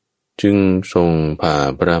ติจึงทรงพา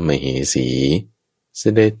พระมเหสีเส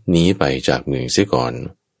ด็จหนีไปจากเมืองเสียก่อน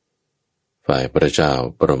ฝ่ายพระเจ้า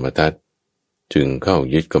ปรหมทัตจึงเข้า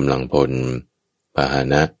ยึดกำลังพลพาห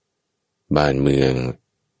นะบ้านเมือง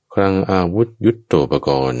คลังอาวุธยุทโธปก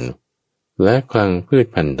รณ์และคลังพืช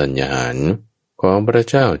พันธุ์ธัญญาหารของพระ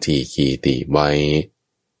เจ้าทีคีติไว้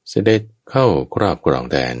เสด็จเข้าครอบครอง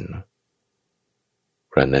แทน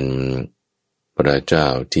พระนั้นพระเจ้า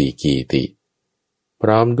ทีคีติพ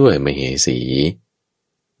ร้อมด้วยมเหสี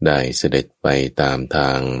ได้เสด็จไปตามท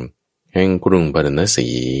างแห่งกรุงพาราณสี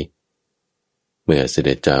เมื่อเส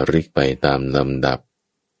ด็จจาริกไปตามลำดับ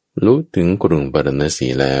ลุถึงกรุงพาราณสี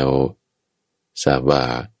แล้วทราบว่า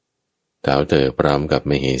ท้าวเธอพร้อมกับ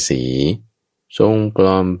มเหสีทรงปล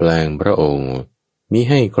อมแปลงพระองค์มิ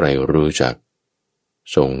ให้ใครรู้จัก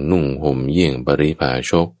ทรงนุ่งห่มเยี่ยงปริภา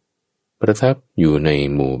ชกประทับอยู่ใน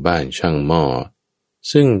หมู่บ้านช่างหม้อ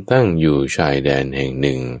ซึ่งตั้งอยู่ชายแดนแห่งห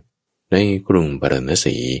นึ่งในกรุงพาราณ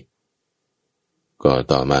สีก็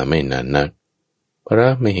ต่อมาไม่นานนักพระ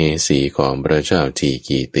มเหสีของพระเจ้าที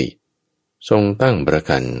กีติทรงตั้งประ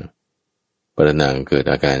กันพระนางเกิด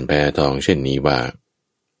อาการแพ้ท้องเช่นนี้ว่า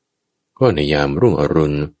ก็ในยามรุ่งอรุ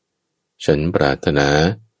ณฉันปรารถนา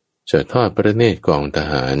จะทอดพระเนตรกองท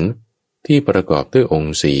หารที่ประกอบด้วยอง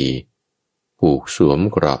ค์สี่ผูกสวม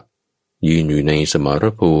เกราะยืนอยู่ในสมร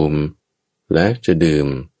ภูมิและจะดื่ม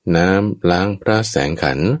น้ำล้างพระแสง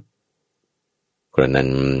ขันกระนั้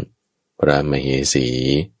นพระมเหสี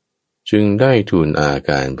จึงได้ทูลอาก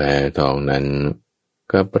ารแพ้ท้องนั้น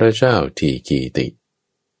กับพระเจ้าทีกีติ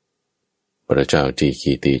พระเจ้าที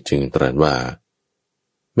กีติจึงตรัสว่า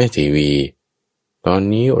แม่เทวีตอน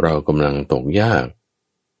นี้เรากำลังตกยาก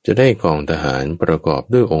จะได้กองทหารประกอบ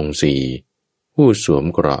ด้วยองค์สี่ผู้สวม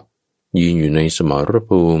เกราะยืนอยู่ในสมร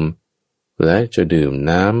ภูมิและจะดื่ม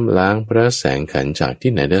น้ำล้างพระแสงขันจาก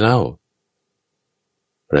ที่ไหนได้เล่า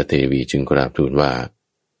พระเทวีจึงกราบทูลว่า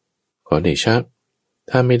ขอเดชะ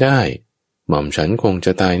ถ้าไม่ได้หม่อมฉันคงจ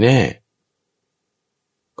ะตายแน่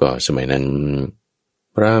ก็สมัยนั้น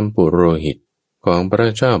พราหมณ์ปุโรหิตของพระ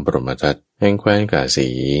เจ้าบรมทัตแห่งแคว้นกาสี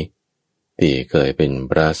ที่เคยเป็น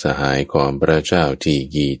พระสหายของพระเจ้าที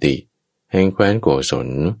กีติแห่งแคว้นโกศล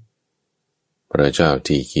พระเจ้า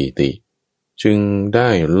ทีกีติจึงได้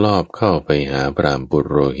ลอบเข้าไปหาพราหมณ์ปุ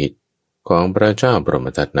โรหิตของพระเจ้าบรม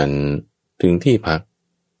ทัตนั้นถึงที่พัก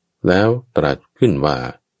แล้วตรัสขึ้นว่า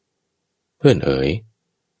เพื่อนเอ๋ย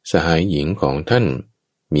สหายหญิงของท่าน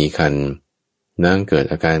มีคันนางเกิด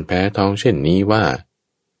อาการแพ้ท้องเช่นนี้ว่า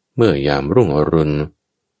เมื่อยามรุ่งอรุณ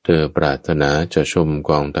เธอปรารถนาจะชม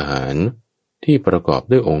กองทหารที่ประกอบ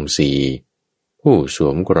ด้วยองค์สี่ผู้ส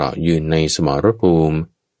วมเกราะยืนในสมรภูมิ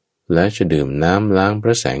และจะดื่มน้ำล้างพ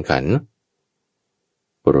ระแสงขัน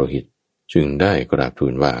ปุโรหิตจึงได้กราบทู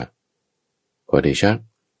ลว่าขอเดชะ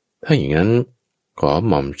ถ้าอย่างนั้นขอ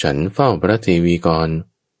หม่อมฉันเฝ้าพระเทวีก่อน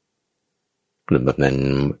ลำดับนั้น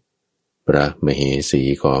พระมเหสี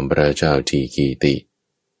ของพระเจ้าทีกีติ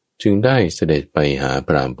จึงได้เสด็จไปหาพ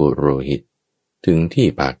ราหมณ์ปุโรหิตถึงที่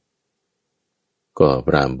พักก็พ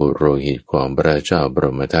ราหมณ์ปุโรหิตของพระเจ้าบร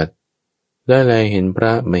มทัตได้แลเห็นพร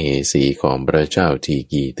ะมเหสีของพระเจ้าที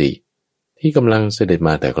กีติที่กำลังเสด็จม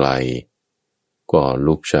าแต่ไกลก็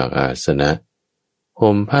ลุกจากอาสนะห่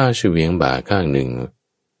มผ้าเฉวียงบ่าข้างหนึ่ง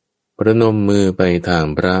ประนมมือไปทาง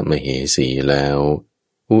พระมเหสีแล้ว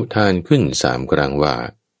อุทานขึ้น3 ครั้งว่า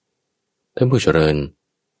ท่านผู้เจริญ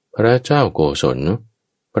พระเจ้าโกศล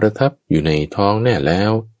ประทับอยู่ในท้องแน่แล้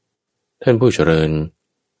วท่านผู้เจริญ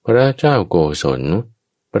พระเจ้าโกศล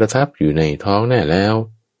ประทับอยู่ในท้องแน่แล้ว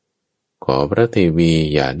ขอพระเทวี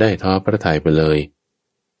อย่าได้ทอดพระทัยไปเลย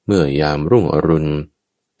เมื่อยามรุ่งอรุณ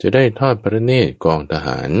จะได้ทอดพระเนตรกองทห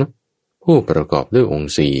ารผู้ประกอบด้วยอง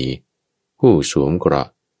ค์สี่ผู้สวมเกราะ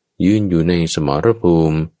ยืนอยู่ในสมรภู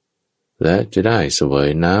มิและจะได้เสวย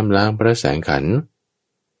น้ำล้างพระแสงขัน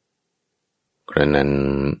กระนั้น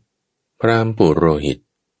พราหมณ์ปุโรหิต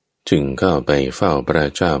จึงเข้าไปเฝ้าพระ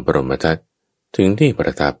เจ้าบรมทัตถึงที่ปร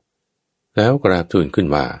ะทับแล้วกราบทูลขึ้น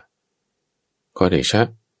ว่าขอเดชะ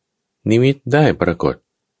นิมิตได้ปรากฏ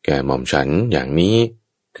แก่หม่อมฉันอย่างนี้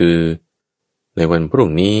คือในวันพรุ่ง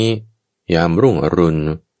นี้ยามรุ่งอรุณ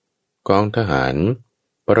กองทหาร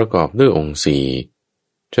ประกอบด้วยองค์สี่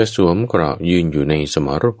จะสวมเกราะยืนอยู่ในสม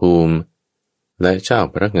รภูมิและเจ้า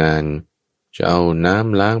พนักงานจะเอาน้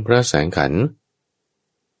ำล้างพระแสงขัน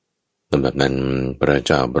ลำดับนั้นพระเ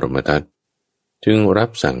จ้าบรมทัตจึงรับ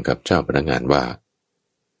สั่งกับเจ้าพนักงานว่า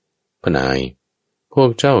พนายพวก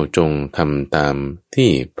เจ้าจงทำตามที่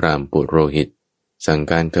พราหมณ์ปุโรหิตสั่ง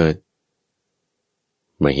การเถิด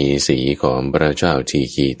มเหสีของพระเจ้าที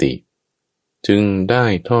กีติจึงได้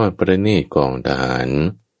ทอดพระเนตรกองทหาร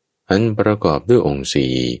อันประกอบด้วยองค์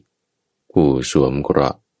สี่ผู้สวมเกรา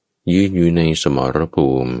ะยืนอยู่ในสมรภู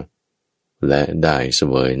มิและได้เส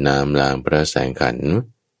วยน้ำล้างพระแสงขัน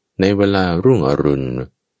ในเวลารุ่งอรุณ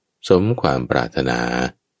สมความปรารถนา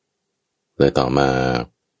และต่อมา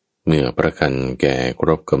เมื่อประคันแก่คร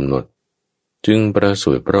บกำหนดจึงประ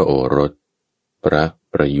สูติพระโอรสพระ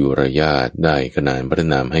ประยุรญาติได้ขนานพระ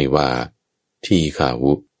นามให้ว่าทีฆา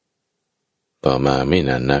วุต่อมาไม่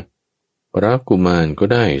นานนักพระกุมารก็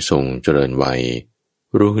ได้ทรงเจริญวัย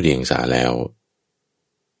รู้เดียงสาแล้ว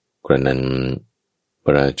กระนั้นพ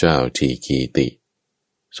ระเจ้าทีกีติ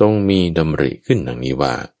ทรงมีดำริขึ้นดังนี้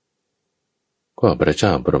ว่าก็พระเจ้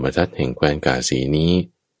าบรมทัตแห่งแคว้นกาสีนี้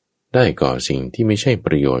ได้ก่อสิ่งที่ไม่ใช่ป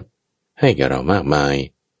ระโยชน์ให้แก่เรามากมาย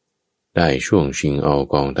ได้ช่วงชิงเอา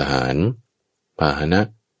กองทหารพาหนะ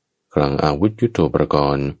คลังอาวุธยุทโธปก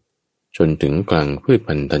รณ์จนถึงคลังพืช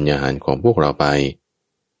พันธุ์ธัญญาหารของพวกเราไป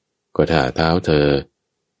ก็ถ้าเท้าเธอ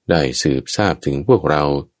ได้สืบทราบถึงพวกเรา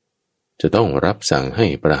จะต้องรับสั่งให้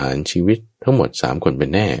ประหารชีวิตทั้งหมด3 คนเป็น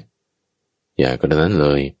แน่อย่ากระนั้นเล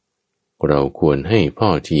ยเราควรให้พ่อ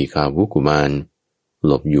ทีฆาวุกุมารห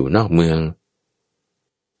ลบอยู่นอกเมือง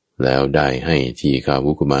แล้วได้ให้ทีฆา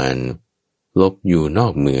วุกุมารหลบอยู่นอ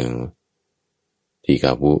กเมืองทีฆ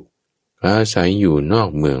าวุอาศัยอยู่นอก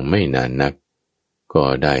เมืองไม่นานนักก็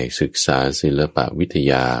ได้ศึกษาศิลปวิท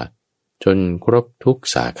ยาจนครบทุก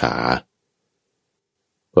สาขา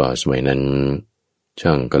ก็สมัยนั้น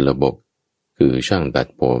ช่างกระบกคือช่างตัด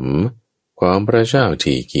ผมของพระเจ้า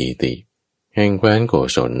ทีกีติแห่งแคว้นโก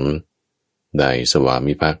ศลได้สวา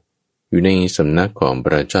มิภักดิ์อยู่ในสำนักของพ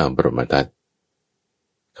ระเจ้าบรมทัต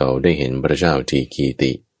เขาได้เห็นพระเจ้าทีกี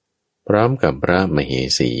ติ พร้อมกับพระมเห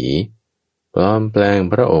สีปลอมแปลง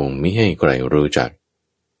พระองค์มิให้ใครรู้จัก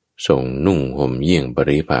ทรงนุ่งห่มเยี่ยงป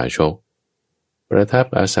ริภาชกประทับ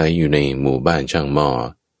อาศัยอยู่ในหมู่บ้านช่างหม้อ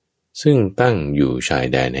ซึ่งตั้งอยู่ชาย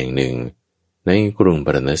แดนแห่งหนึ่งในกรุงพ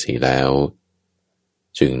าราณสีแล้ว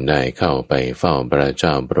จึงได้เข้าไปเฝ้าพระเจ้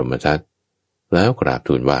าบรมทัตแล้วกราบ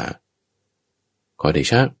ทูลว่าขอเด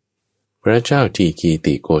ชะพระเจ้าทีกี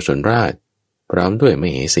ติโกศลราชพร้อมด้วยม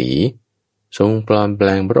เหสีทรงปลอมแปล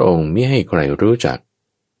งพระองค์มิให้ใครรู้จัก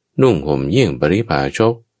นุ่งห่มเยี่ยงปริภาช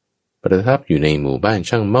กประทับอยู่ในหมู่บ้าน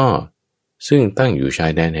ช่างหม้อซึ่งตั้งอยู่ชา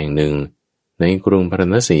ยแดนแห่งหนึ่งในกรุงพารา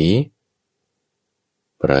ณสี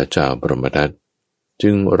พระเจ้าบรมทัตจึ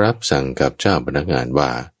งรับสั่งกับเจ้าพนักงานว่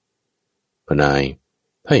าพนาย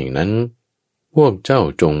ถ้าอย่างนั้นพวกเจ้า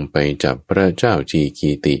จงไปจับพระเจ้าที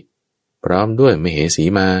กีติพร้อมด้วยมเหสี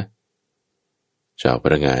มาเจ้าพ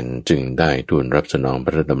นักงานจึงได้ทูลรับสนองพ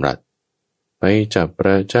ระดำรัสไปจับพร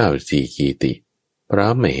ะเจ้าทีกีติพร้อ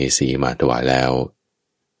มมเหสีมาถวายแล้ว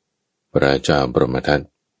พระเจ้าบรมทัต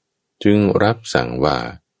จึงรับสั่งว่า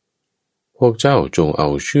พวกเจ้าจงเอา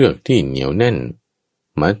เชือกที่เหนียวแน่น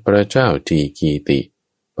มัดพระเจ้าทีกีติ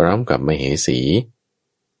พร้อมกับมเหสี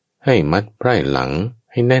ให้มัดไพร่หลัง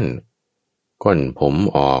ให้แน่นก้นผม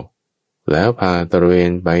ออกแล้วพาตระเว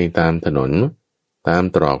นไปตามถนนตาม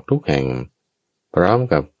ตรอกทุกแห่งพร้อม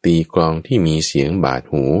กับตีกลองที่มีเสียงบาด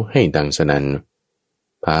หูให้ดังสนั่น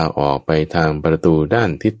พาออกไปทางประตูด้าน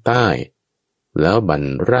ทิศใต้แล้วบั่น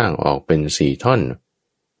ร่างออกเป็น4 ท่อน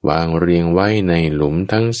วางเรียงไว้ในหลุม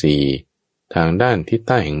ทั้ง4ทางด้านทิศใ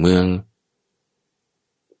ต้แห่งเมือง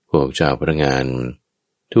พวกเจ้าพนักงาน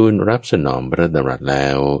ทูลรับสนองพระดำรัสแล้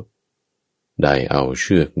วได้เอาเ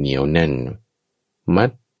ชือกเหนียวแน่นมั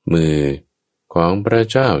ดมือของพระ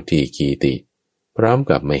เจ้าทีกีติพร้อม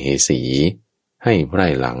กับมเหสีให้ไพร่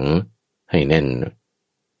หลังให้แน่น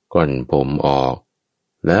ก้อนผมออก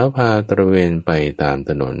แล้วพาตระเวนไปตาม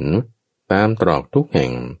ถนนตามตรอกทุกแห่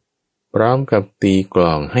งพร้อมกับตีกล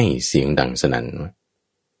องให้เสียงดังสนั่น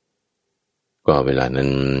ก็เวลานั้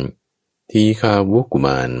นทีฆาวุกุม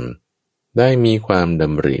ารได้มีความด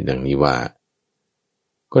ำริดังนี้ว่า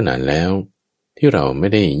ก็นานแล้วที่เราไม่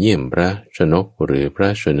ได้เยี่ยมพระชนกหรือพระ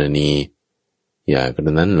ชนนีอย่ากร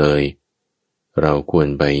ะนั้นเลยเราควร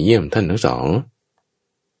ไปเยี่ยมท่านทั้งสอง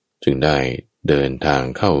จึงได้เดินทาง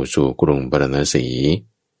เข้าสู่กรุงพาราณสี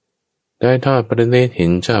ได้ทอดพระเนตรเห็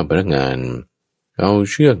นเจ้าพนักงานเอา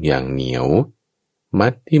เชือกอย่างเหนียวมั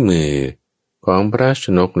ดที่มือของพระช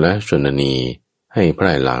นกและชนนีให้ไพ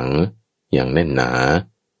ร่หลังอย่างแน่นหนา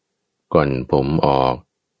ก่อนผมออก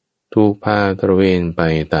ถูกพาตระเวนไป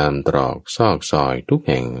ตามตรอกซอกซอยทุก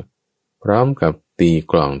แห่งพร้อมกับตี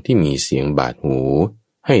กลองที่มีเสียงบาดหู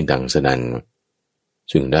ให้ดังสนั่น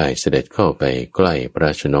จึงได้เสด็จเข้าไปใกล้พระ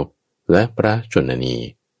ชนกและพระชนนี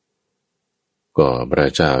ก็พระ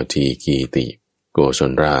เจ้าทีกีติโกศ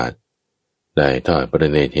ลราชได้ทอดพระ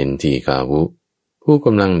เนตรเห็นทีฆาวุผู้ก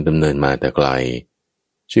ำลังดำเนินมาแต่ไกล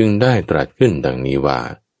จึงได้ตรัสขึ้นดังนี้ว่า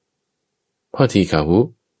พ่อทีฆาวุ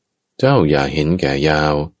เจ้าอย่าเห็นแก่ยา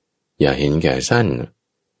วอย่าเห็นแก่สั้น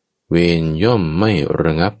เวรย่อมไม่ร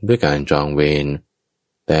ะงับด้วยการจองเวร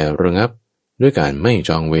แต่ระงับด้วยการไม่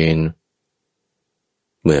จองเวร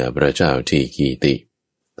เมื่อพระเจ้าทีกีติ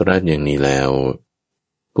ตรัสอย่างนี้แล้ว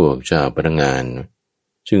พวกเจ้าพนักงาน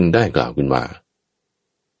จึงได้กล่าวขึ้นว่า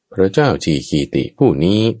พระเจ้าทีกีติผู้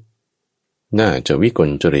นี้น่าจะวิกล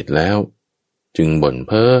จริตแล้วจึงบ่นเ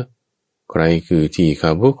พ้อใครคือทีฆ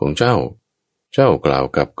าวุของเจ้ากล่าว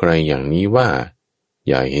กับใครอย่างนี้ว่า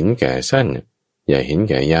อย่าเห็นแก่สั้นอย่าเห็น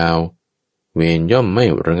แก่ยาวเวรย่อมไม่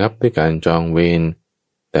ระงับด้วยการจองเวร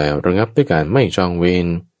แต่ระงับด้วยการไม่จองเวร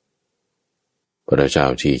พระเจ้า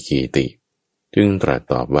ทีกีติจึงตรัส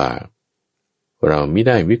ตอบว่าเรามิไ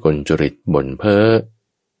ด้วิกลจริตบ่นเพ้อ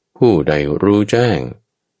ผู้ใดรู้แจ้ง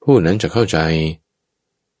ผู้นั้นจะเข้าใจ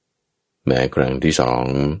แม้ครั้งที่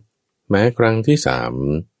2แม้ครั้งที่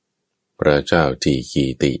3พระเจ้าทีกี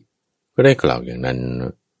ติก็ได้กล่าวอย่างนั้น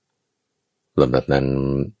ลำดับนั้น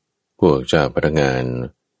พวกเจ้าพนักงาน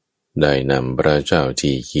ได้นำพระเจ้า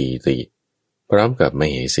ทีกีติพร้อมกับม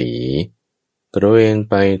เหสีตระเวน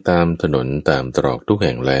ไปตามถนนตามตรอกทุกแ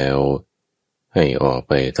ห่งแล้วให้ออก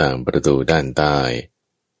ไปทางประตูด้านใต้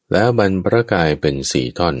แล้วบรรพระกายเป็น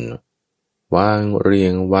4 ท่อนวางเรีย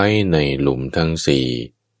งไว้ในหลุมทั้ง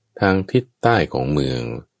4ทางทิศใต้ของเมือง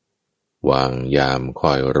วางยามค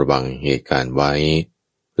อยระวังเหตุการณ์ไว้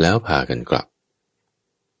แล้วพากันกลับ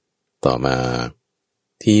ต่อมา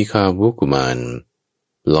ทีฆาวุกุมาร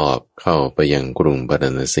ลอบเข้าไปยังกรุงพารา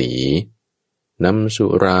ณสีนำสุ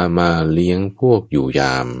รามาเลี้ยงพวกอยู่ย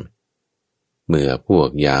ามเมื่อพวก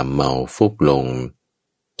ยามเมาฟุบลง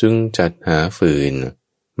จึงจัดหาฟืน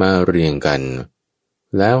มาเรียงกัน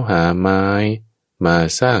แล้วหาไม้มา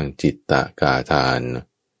สร้างจิตตกาทาน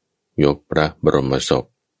ยกพระบรมศพ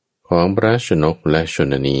ของพระชนกและช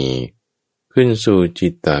นนีขึ้นสู่จิ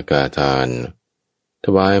ตตกาทานถ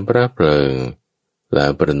วายพระเพลิงและ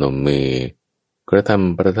ประนมมือกระท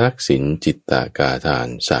ำประทักษิณจิตตกาทาน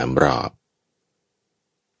3 รอบ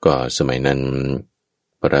ก็สมัยนั้น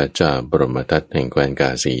พระเจ้าบรมทัตแห่งแคว้นกา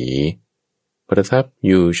สีประทับอ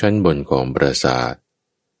ยู่ชั้นบนของปราสาท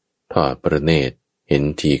ทอดพระเนตรเห็น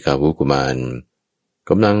ทีฆาวุกุมาร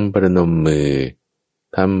กำลังประนมมือ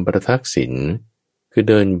ทำประทักษิณคือ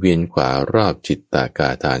เดินเวียนขวารอบจิตตกา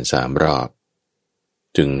ทาน3 รอบ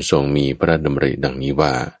จึงทรงมีพระดำริดังนี้ว่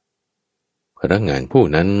าพนักงานผู้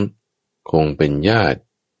นั้นคงเป็นญาติ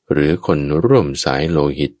หรือคนร่วมสายโล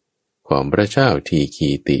หิตของพระเจ้าทีคี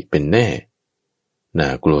ติเป็นแน่น่า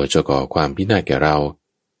กลัวจะก่อความพินาศแก่เรา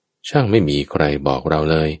ช่างไม่มีใครบอกเรา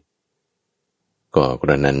เลยก็ก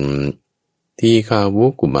ระนั้นทีฆาวุ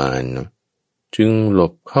กุมารจึงหล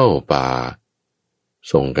บเข้าป่า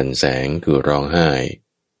ส่งกันแสงคือร้องไห้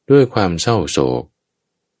ด้วยความเศร้าโศก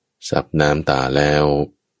ซับน้ำตาแล้ว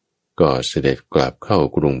ก็เสด็จกลับเข้า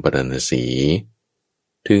กรุงปรณสี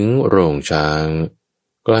ถึงโรงช้าง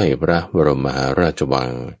ใกล้พระบรมมหาราชวั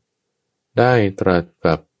งได้ตรัส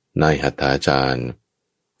กับนายหัตถาจารย์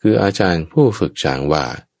คืออาจารย์ผู้ฝึกช้างว่า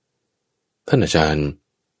ท่านอาจารย์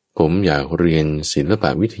ผมอยากเรียนศิลป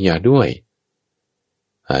วิทยาด้วย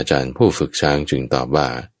อาจารย์ผู้ฝึกช้างจึงตอบว่า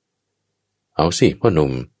เอาสิพ่อหนุ่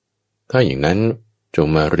มถ้าอย่างนั้นจง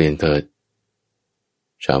มาเรียนเถิด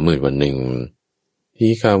เช้ามืดวันหนึ่งที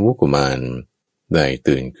ฆาวุกุมารได้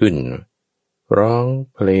ตื่นขึ้นร้อง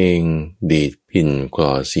เพลงดีดพิณคล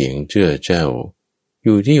อเสียงเจ้อแจ้วอ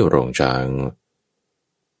ยู่ที่โรงช้าง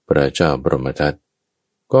พระเจ้าบรมทัต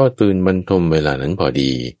ก็ตื่นบรรทมเวลานั้นพอ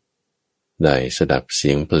ดีได้สดับเสี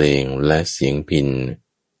ยงเพลงและเสียงพิณ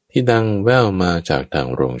ที่ดังแว่วมาจากทาง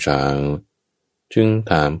โรงช้างจึง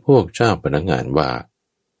ถามพวกเจ้าพนักงานว่า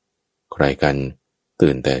ใครกัน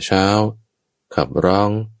ตื่นแต่เช้าขับร้อง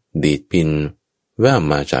ดีดพิณแว่ว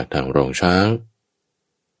มาจากทางโรงช้าง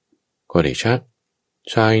ก็ได้ชัก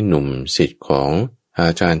ชายหนุ่มศิษย์ของอา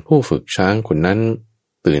จารย์ผู้ฝึกช้างคนนั้น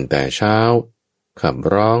ตื่นแต่เช้าขับ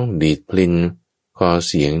ร้องดีดพลินคอ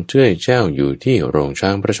เสียงเจ้ยแจ้วอยู่ที่โรงช้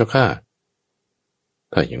างพระเจ้าข้า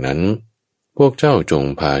ถ้าอย่างนั้นพวกเจ้าจง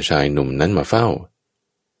พาชายหนุ่มนั้นมาเฝ้า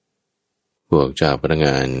พวกเจ้าพนักง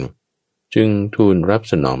านจึงทูลรับ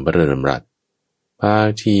สนองพระดำรัสพา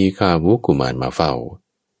ทีฆาวุกุมารมาเฝ้า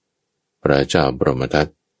พระเจ้าบรมทัต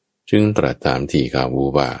จึงตรัสถามทีฆาวุ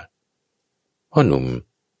ว่าพ่อหนุ่ม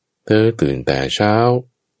เธอตื่นแต่เช้า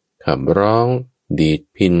ขับร้องดีด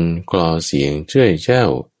พิณกลอเสียงเจ้ยแจ้ว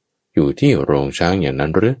อยู่ที่โรงช้างอย่างนั้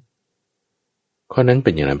นหรือข้อนั้นเป็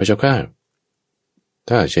นอย่างไรพระเจ้าข้า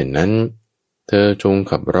ถ้าเช่นนั้นเธอจง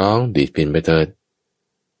ขับร้องดีดพิณไปเถิด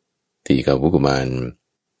ทีฆาวุกุมาร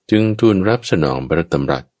จึงทูลรับสนองพระด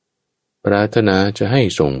ำรัสปรารถนาจะให้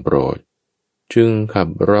ทรงโปรดจึงขับ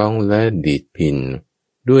ร้องและดีดพิณ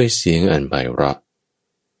ด้วยเสียงอันไพเราะ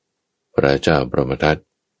พระเจ้าบรมทัต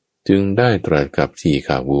จึงได้ตรัสกับทีฆ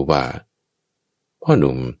าวุว่าพ่อห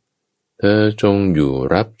นุ่มเธอจงอยู่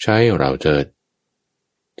รับใช้เราเถิด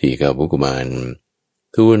ทีฆาวุกุมาร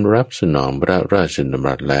ทูลรับสนองพระราชดำ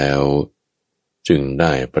รัสแล้วจึงไ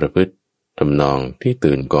ด้ประพฤติทำนองที่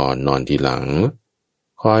ตื่นก่อนนอนทีหลัง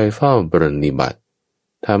คอยเฝ้าปรนนิบัติ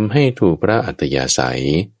ทำให้ถูกพระอัตยาศัย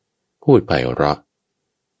พูดไพเราะ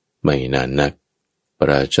ไม่นานนักพ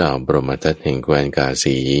ระเจ้าบรมทัตแห่งแคว้นกา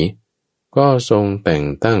สีก็ทรงแต่ง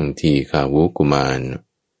ตั้งทีฆาวุกุมาร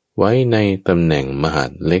ไว้ในตำแหน่งมหา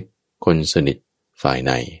ดเล็กคนสนิทฝ่ายใ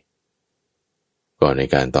นก่อนใน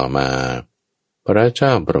การต่อมาพระเจ้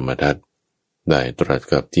าบรมทัตได้ตรัส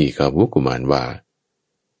กับทีฆาวุกุมารว่า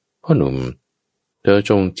พ่อหนุ่มเธอ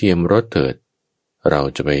จงเตรียมรถเถิดเรา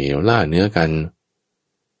จะไปล่าเนื้อกัน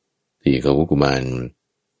ทีฆาวุกุมาร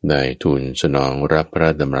ได้ทูลสนองรับพระ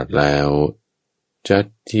ดำรัสแล้วจัด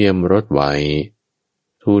เตรียมรถไว้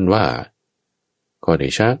ทูลว่าขอเด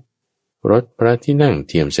ชะรถพระที่นั่งเ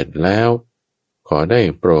ตรียมเสร็จแล้วขอได้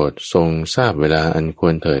โปรดทรงทราบเวลาอันคว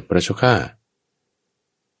รเถิดพระเจ้าข้า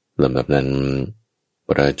ลำดับนั้นพ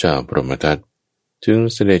ระเจ้าพรหมทัตจึง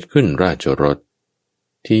เสด็จขึ้นราชรถ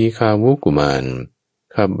ทีฆาวุกุมาร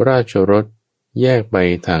ขับราชรถแยกไป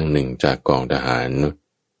ทางหนึ่งจากกองทหาร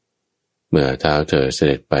เมื่อเท้าเธอเส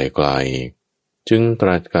ด็จไปไกลจึงต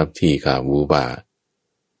รัสกับทีฆาวุว่า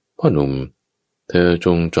พ่อหนุ่มเธอจ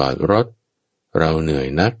งจอดรถเราเหนื่อย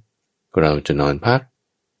นักเราจะนอนพัก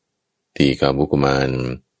ทีฆาวุกุมาร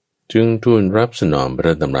จึงทูลรับสนองพร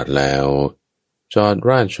ะดำรัสแล้วจอด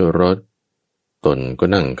ราชรถตนก็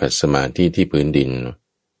นั่งขัดสมาธิที่พื้นดิน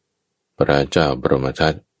พระเจ้าบรมทั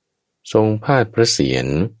ต ทรงพาดพระเศียร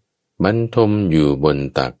บรรทมอยู่บน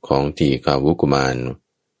ตักของทีฆาวุกุมาร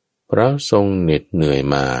เพราะทรงเหน็ดเหนื่อย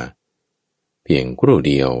มาเพียงครู่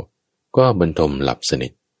เดียวก็บรรทมหลับสนิ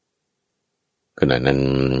ทขณะนั้น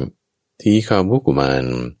ทีฆาวุกุมาร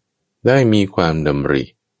ได้มีความดำริ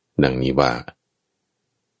ดังนี้ว่า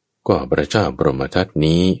ก็พระเจ้าบรมทัต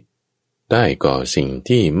นี้ได้ก่อสิ่ง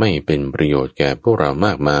ที่ไม่เป็นประโยชน์แก่พวกเราม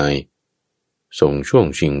ากมายทรงช่วง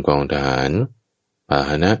ชิงกองทหารพาห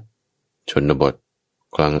นะชนบท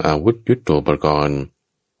คลังอาวุธยุทโธปกรณ์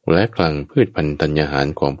และคลังพืชพันธุ์ธัญญาหาร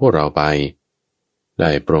ของพวกเราไปได้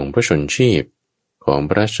ปรงพระชนชีพของ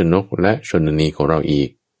พระชนกและชนนีของเราอีก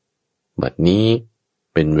บัดนี้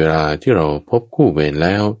เป็นเวลาที่เราพบคู่เวรแ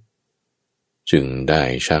ล้วจึงได้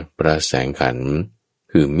ชักพระแสงขัน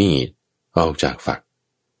คือมีดออกจากฝัก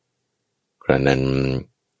ครั้นนั้น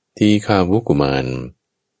ทีฆาวุกุมาร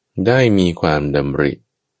ได้มีความดำริ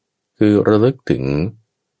คือระลึกถึง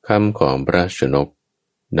คำของพระชนก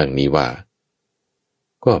ดังนี้ว่า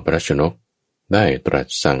ก็พระชนกได้ตรัส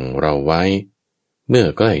สั่งเราไว้เมื่อ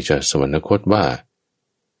ใกล้จะสวรรคตว่า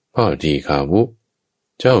พ่อทีฆาวุ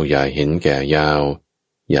เจ้าอย่าเห็นแก่ยาว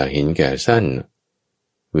อย่าเห็นแก่สั้น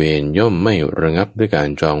เวรย่อมไม่ระงับด้วยการ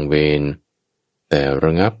จองเวรแต่ร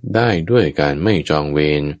ะงับได้ด้วยการไม่จองเว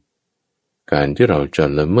รการที่เราจะ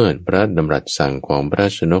ละเมิดพระดำรัสสั่งของพระ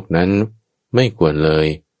ชนกนั้นไม่ควรเลย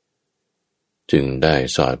จึงได้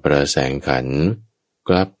สอดพระแสงขันก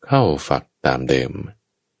ลับเข้าฝักตามเดิม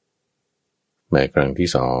แม้ครั้งที่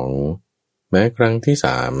สองแม้ครั้งที่ส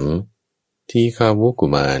ามทีฆาวุกุ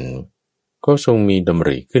มารก็ทรงมีดำ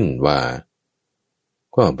ริขึ้นว่า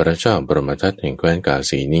ก็พระเจ้าบรมทัตแห่งแคว้นกา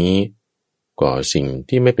สีนี้ก่อสิ่ง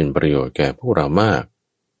ที่ไม่เป็นประโยชน์แก่พวกเรามาก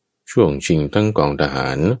ช่วงชิงทั้งกองทหา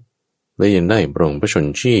รและยังได้ปรงพระชน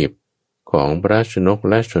ชีพของพระชนก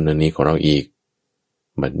และชนนีของเราอีก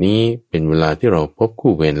บัดนี้เป็นเวลาที่เราพบ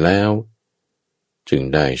คู่เวรแล้วจึง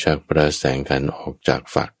ได้ชักพระแสงขันออกจาก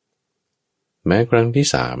ฝักแม้ครั้งที่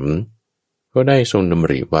สามก็ได้ทรงด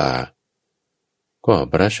ำริว่าก็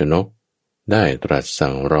พระชนกได้ตรัส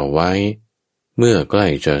สั่งเราไว้เมื่อใกล้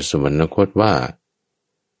จะสวรรคตว่า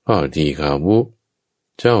พ่อทีฆาวุ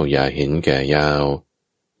เจ้าอย่าเห็นแก่ยาว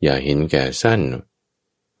อย่าเห็นแก่สั้น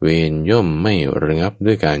เวรย่อมไม่ระงับ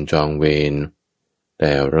ด้วยการจองเวรแ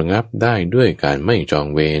ต่ระงับได้ด้วยการไม่จอง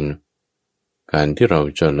เวรการที่เรา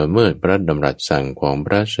จะละเมิดพระดำรัสสั่งของพ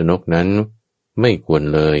ระชนกนั้นไม่ควร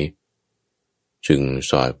เลยจึง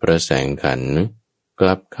สอดพระแสงขันก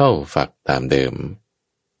ลับเข้าฝักตามเดิม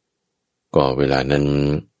ก็เวลานั้น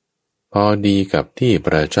พอดีกับที่พ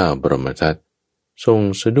ระเจ้าบรมทัตทรง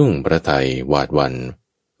สะดุ้งพระทัยหวาดหวั่น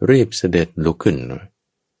รีบเสด็จลุกขึ้น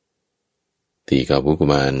ทีฆาวุกุ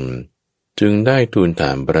มารจึงได้ทูลถ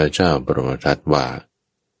ามพระเจ้าบรมทัตว่า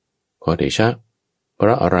ขอเดชะเพร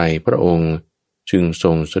าะอะไรพระองค์จึงท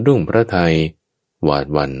รงสะดุ้งพระทัยหวาด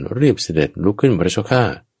หวั่นรีบเสด็จลุกขึ้นพระเจ้าข้า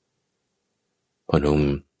พ่อหนุ่ม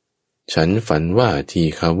ฉันฝันว่าที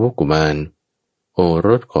ฆาวุกุมารโอร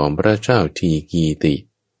สของพระเจ้าทีกีติ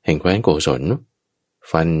แห่งแคว้นโกศล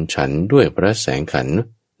ฟันฉันด้วยพระแสงขัน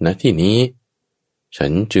ณที่นี้ฉั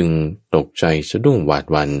นจึงตกใจสะดุ้งหวาด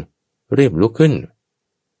หวั่นรีบลุกขึ้น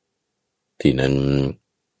ที่นั้น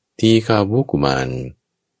ทีฆาวุกุมาร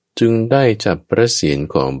จึงได้จับพระเศียร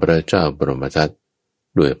ของพระเจ้าบรมทัต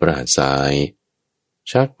ด้วยพระหัตถ์ซ้าย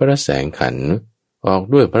ชักพระแสงขันออก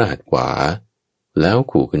ด้วยพระหัตถ์ขวาแล้ว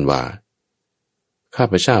ขู่ขึ้นว่าข้า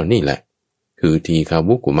พเจ้านี่แหละคือทีฆา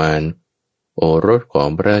วุกุมารโอรสของ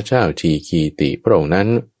พระเจ้าทีกีติพระองค์นั้น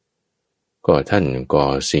ก็ท่านก่อ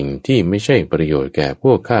สิ่งที่ไม่ใช่ประโยชน์แก่พ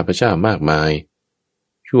วกข้าพเจ้ามากมาย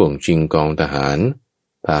ช่วงชิงกองทหาร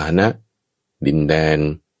พาหนะดินแดน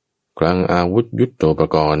คลังอาวุธยุทโธป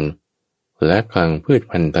กรณ์และคลังพืช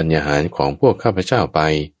พันธุ์ธัญญาหารของพวกข้าพเจ้าไป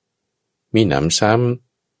มีหนำซ้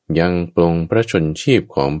ำยังปลงพระชนชีพ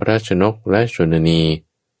ของพระชนกและชนนี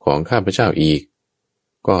ของข้าพเจ้าอีก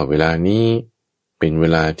ก็เวลานี้เป็นเว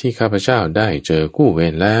ลาที่ข้าพเจ้าได้เจอคู่เว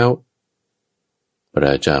รแล้วพร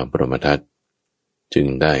ะเจ้าบรมทัตจึง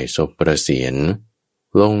ได้ศพพระเศียร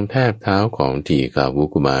ลงแทบเท้าของทีฆาวุ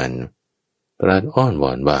กุมารตรัสอ้อนว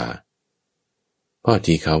อนว่าพ่อ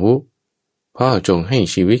ทีฆาวุพ่อจงให้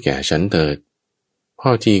ชีวิตแก่ฉันเถิดพ่อ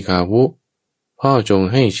ทีฆาวุพ่อจง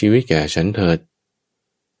ให้ชีวิตแก่ฉันเถิด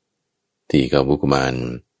ทีฆาวุกุมาร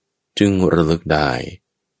จึงระลึกได้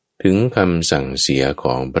ถึงคำสั่งเสียข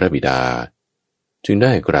องพระบิดาจึงไ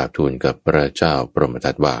ด้กราบทูลกับพระเจ้าบรม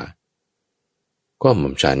ทัตว่าก็หม่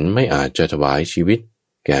อมฉันไม่อาจจะถวายชีวิต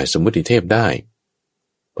แก่สมมุติเทพได้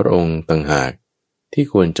พระองค์ต่างหากที่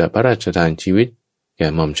ควรจะพระราชทานชีวิตแก่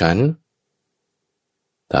หม่อมฉัน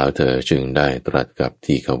ท้าวเธอจึงได้ตรัสกับ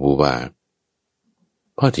ทีฆาวุว่า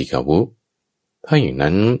พ่อทีฆาวุถ้าอย่าง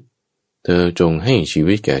นั้น เธอจงให้ชี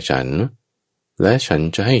วิตแก่ฉันและฉัน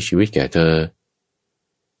จะให้ชีวิตแก่เธอ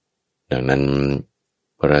ดังนั้น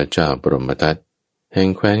พระเจ้าบรมทัตแห่ง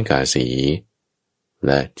แคว้นกาสีแ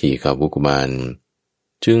ละทีฆาวุกุมาร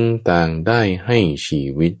จึงต่างได้ให้ชี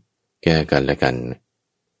วิตแก่กันและกัน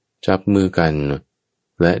จับมือกัน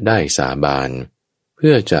และได้สาบานเ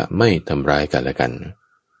พื่อจะไม่ทำร้ายกันและกัน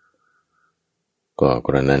ก็ก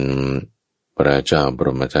ระนั้นพระเจ้าบร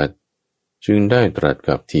มทัตจึงได้ตรัส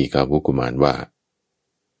กับทีฆาวุกุมารว่า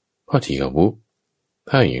พ่อทีฆาวุ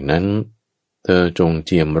ถ้าอย่างนั้นเธอจงเ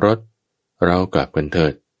จียมรถเรากลับกันเถิ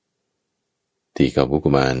ดทีฆาวุกุ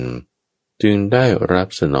มารจึงได้รับ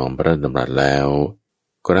สนองพระดำรัสแล้ว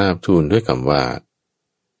กราบทูลด้วยคำว่า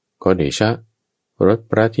ขอเดชะรถ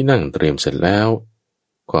พระที่นั่งเตรียมเสร็จแล้ว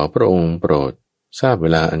ขอพระองค์โปรดทราบเว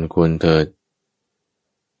ลาอันควรเถิด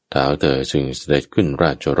ท้าวเธอจึงเสด็จขึ้นร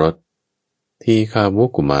าชรถทีฆาวุ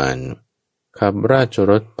กุมารขับราช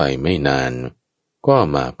รถไปไม่นานก็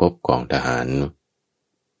มาพบกองทหาร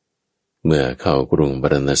เมื่อเข้ากรุงพา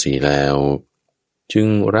ราณสีแล้วจึง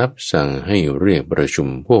รับสั่งให้เรียกประชุม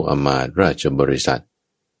พวกอมาตย์ราชบริษัท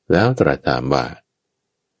แล้วตรัสถามว่า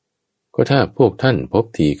ก็ถ้าพวกท่านพบ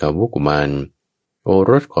ทีฆาวุกุมารโอ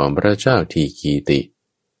รสของพระเจ้าทีกีติ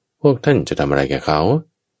พวกท่านจะทำอะไรแก่เขา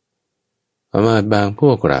อมาตย์บางพ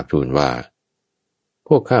วกกราบทูลว่าพ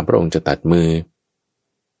วกข้าพระองค์จะตัดมือ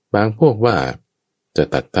บางพวกว่าจะ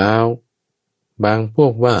ตัดเท้าบางพว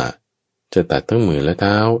กว่าจะตัดทั้งมือและเ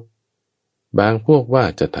ท้าบางพวกว่า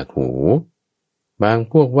จะตัดหูบาง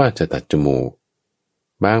พวกว่าจะตัดจมูก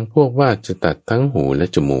บางพวกว่าจะตัดทั้งหูและ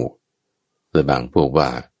จมูกและบางพวกว่า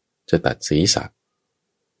จะตัดศีรษะ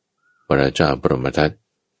พระเจ้าบรมทัต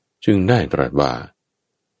จึงได้ตรัสว่า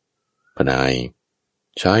พนาย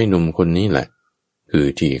ชายหนุ่มคนนี้แหละคือ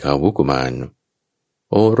ทีฆาวุกุมาร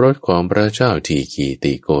โอรสของพระเจ้าทีกี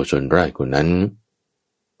ติโกศลราชคนนั้น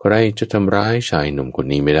ใครจะทำร้ายชายหนุ่มคน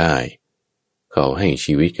นี้ไม่ได้เขาให้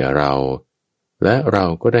ชีวิตแก่เราและเรา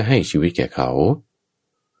ก็ได้ให้ชีวิตแก่เขา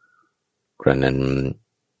กระนั้น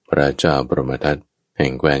พระเจ้าบรมทัตแห่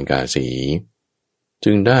งแคว้นกาสี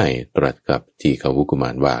จึงได้ตรัสกับทีฆาวุกุมา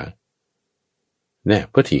รว่าแน่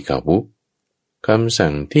พระทีฆาวุคำสั่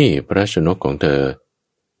งที่พระชนกของเธอ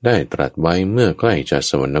ได้ตรัสไว้เมื่อใกล้จะ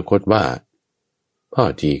สวรรคตว่าพ่อ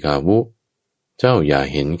ทีฆาวุเจ้าอย่า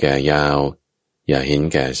เห็นแก่ยาวอย่าเห็น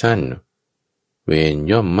แก่สั้นเวร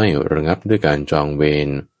ย่อมไม่ระงับด้วยการจองเวร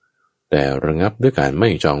แต่ระงับด้วยการไม่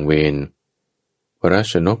จองเวรพระ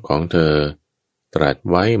ชนกของเธอตรัส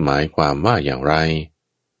ไว้หมายความว่าอย่างไร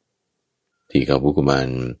ทีฆาวุกุมาร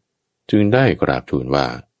จึงได้กราบทูลว่า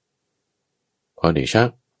ขอเดชะ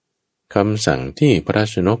คำสั่งที่พระ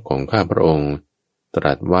ชนกของข้าพระองค์ต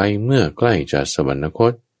รัสไว้เมื่อใกล้จะสวรรค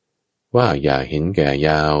ตว่าอย่าเห็นแก่ย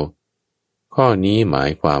าวข้อนี้หมา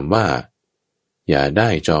ยความว่าอย่าได้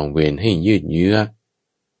จองเวรให้ยืดเยื้อ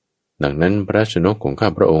ดังนั้นพระชนกของข้า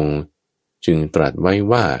พระองค์จึงตรัสไว้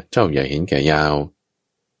ว่าเจ้าอย่าเห็นแก่ยาว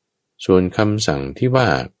ส่วนคำสั่งที่ว่า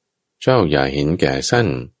เจ้าอย่าเห็นแก่สั้น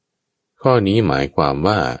ข้อนี้หมายความ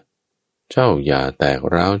ว่าเจ้าอย่าแตก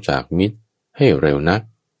ร้าวจากมิตรให้เร็วนัก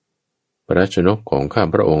พระชนกของข้า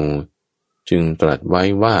พระองค์จึงตรัสไว้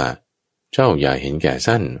ว่าเจ้าอย่าเห็นแก่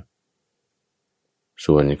สั้น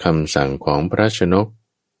ส่วนคำสั่งของพระชนก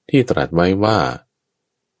ที่ตรัสไว้ว่า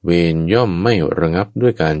เวรย่อมไม่ระงับด้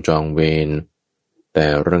วยการจองเวรแต่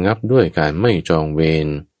ระงับด้วยการไม่จองเวร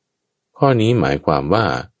ข้อนี้หมายความว่า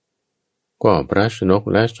ก็พระชนก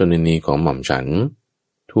และชนนีของหม่อมฉัน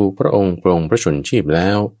ถูกพระองค์ปลงพระชนชีพแล้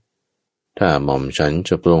วถ้าหม่อมฉันจ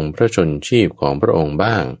ะปลงพระชนชีพของพระองค์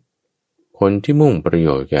บ้างคนที่มุ่งประโย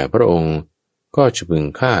ชน์แก่พระองค์ก็จะพึง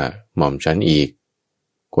ฆ่าหม่อมฉันอีก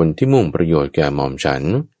คนที่มุ่งประโยชน์แก่หม่อมฉัน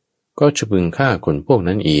ก็จะพึงฆ่าคนพวก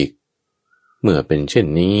นั้นอีกเมื่อเป็นเช่น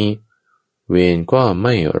นี้เวรก็ไ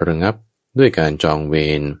ม่ระงับด้วยการจองเว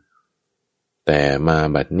รแต่มา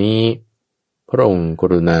บัดนี้พระองค์ก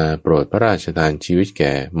รุณาโปรดพระราชทานชีวิตแ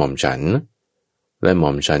ก่หม่อมฉันและหม่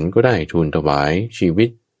อมฉันก็ได้ทูลถวายชีวิต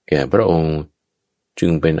แก่พระองค์จึ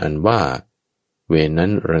งเป็นอันว่าเวรนั้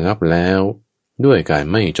นระงับแล้วด้วยการ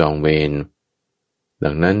ไม่จองเวรดั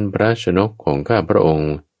งนั้นพระชนกของข้าพระอง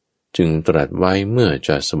ค์จึงตรัสไว้เมื่อจ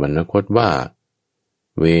ะสวรรคตว่า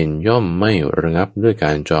เวรย่อมไม่ระงับด้วยก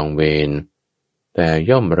ารจองเวรแต่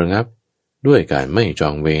ย่อมระงับด้วยการไม่จอ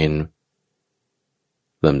งเวร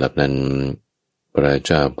ลำดับนั้นพระเ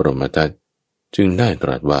จ้าบรมทัตจึงได้ต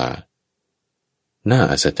รัสว่าน่า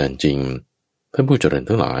อัศจรรย์จริงท่านผู้เจริญ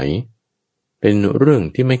ทั้งหลายเป็นเรื่อง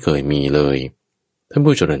ที่ไม่เคยมีเลยท่าน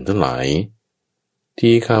ผู้เจริญทั้งหลายที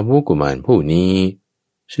ฆาวุกุมารผู้นี้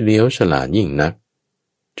เฉลียวฉลาดยิ่งนัก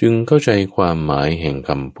จึงเข้าใจความหมายแห่ง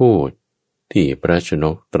คำพูดที่พระชน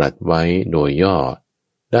กตรัสไว้โดยย่อ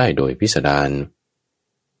ได้โดยพิสดาร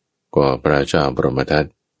ก็พระเจ้าบรมทัต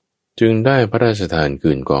จึงได้พระราชทาน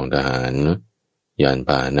คืนกองทหารยานพ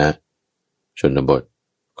าหนะชนบท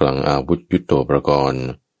คลังอาวุธยุทโธปกรณ์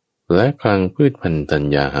และคลังพืชพันธุ์ธัญ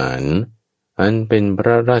ญาหารอันเป็นพร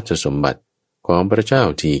ะราชสมบัติของพระเจ้า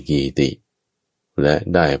ทีกีติและ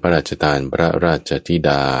ได้พระราชทานพระราชธิด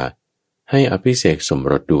าให้อภิเษกสม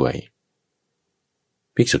รสด้วย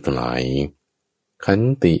ภิกษุทั้งหลายขัน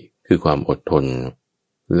ติคือความอดทน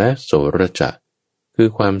และโสรจะคือ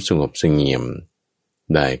ความสงบเสงี่ยม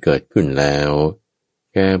ได้เกิดขึ้นแล้ว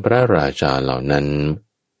แก่พระราชาเหล่านั้น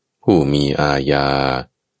ผู้มีอาญา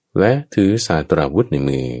และถือสาตราวุธใน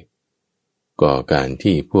มือก็การ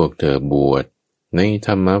ที่พวกเธอบวชในธ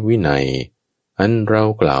รรมวินัยอันเรา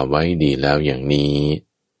กล่าวไว้ดีแล้วอย่างนี้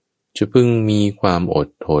จะพึงมีความอด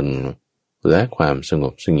ทนและความสง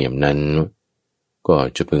บเสงี่ยมนั้นก็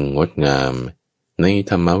จะพึงงดงามใน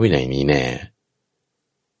ธรรมวินัยนี้แน่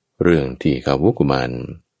เรื่องที่กาวุกุมาร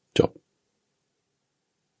จบ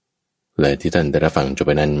และที่ท่านได้รับฟังจบไ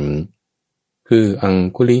ปนั้นคืออัง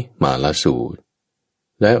คุลิมาลสูตร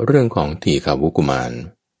และเรื่องของทีฆาวุกุมาร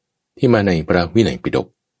ที่มาในพระวินัยปิฎก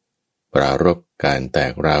ปรารภการแต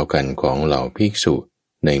กราวกันของเหล่าภิกษุ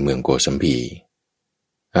ในเมืองโกสัมพี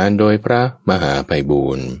อ่านโดยพระมหาไพบู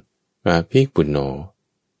ลย์อาภิปุณโญ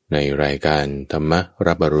ในรายการธรรม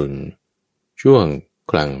รับอรุณช่วง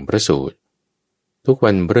คลังพระสูตรทุก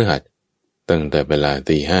วันพฤหัสตั้งแต่เวลา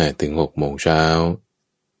 5:00 ถึง 6:00 น.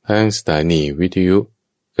ทางสถานีวิทยุ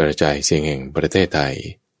กระจายเสียงแห่งประเทศไทย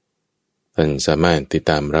ท่านสามารถติด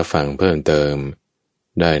ตามรับฟังเพิ่มเติม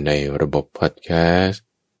ได้ในระบบพอดแคสต์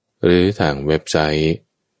หรือทางเว็บไซต์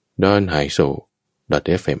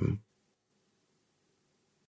donhaiso.fm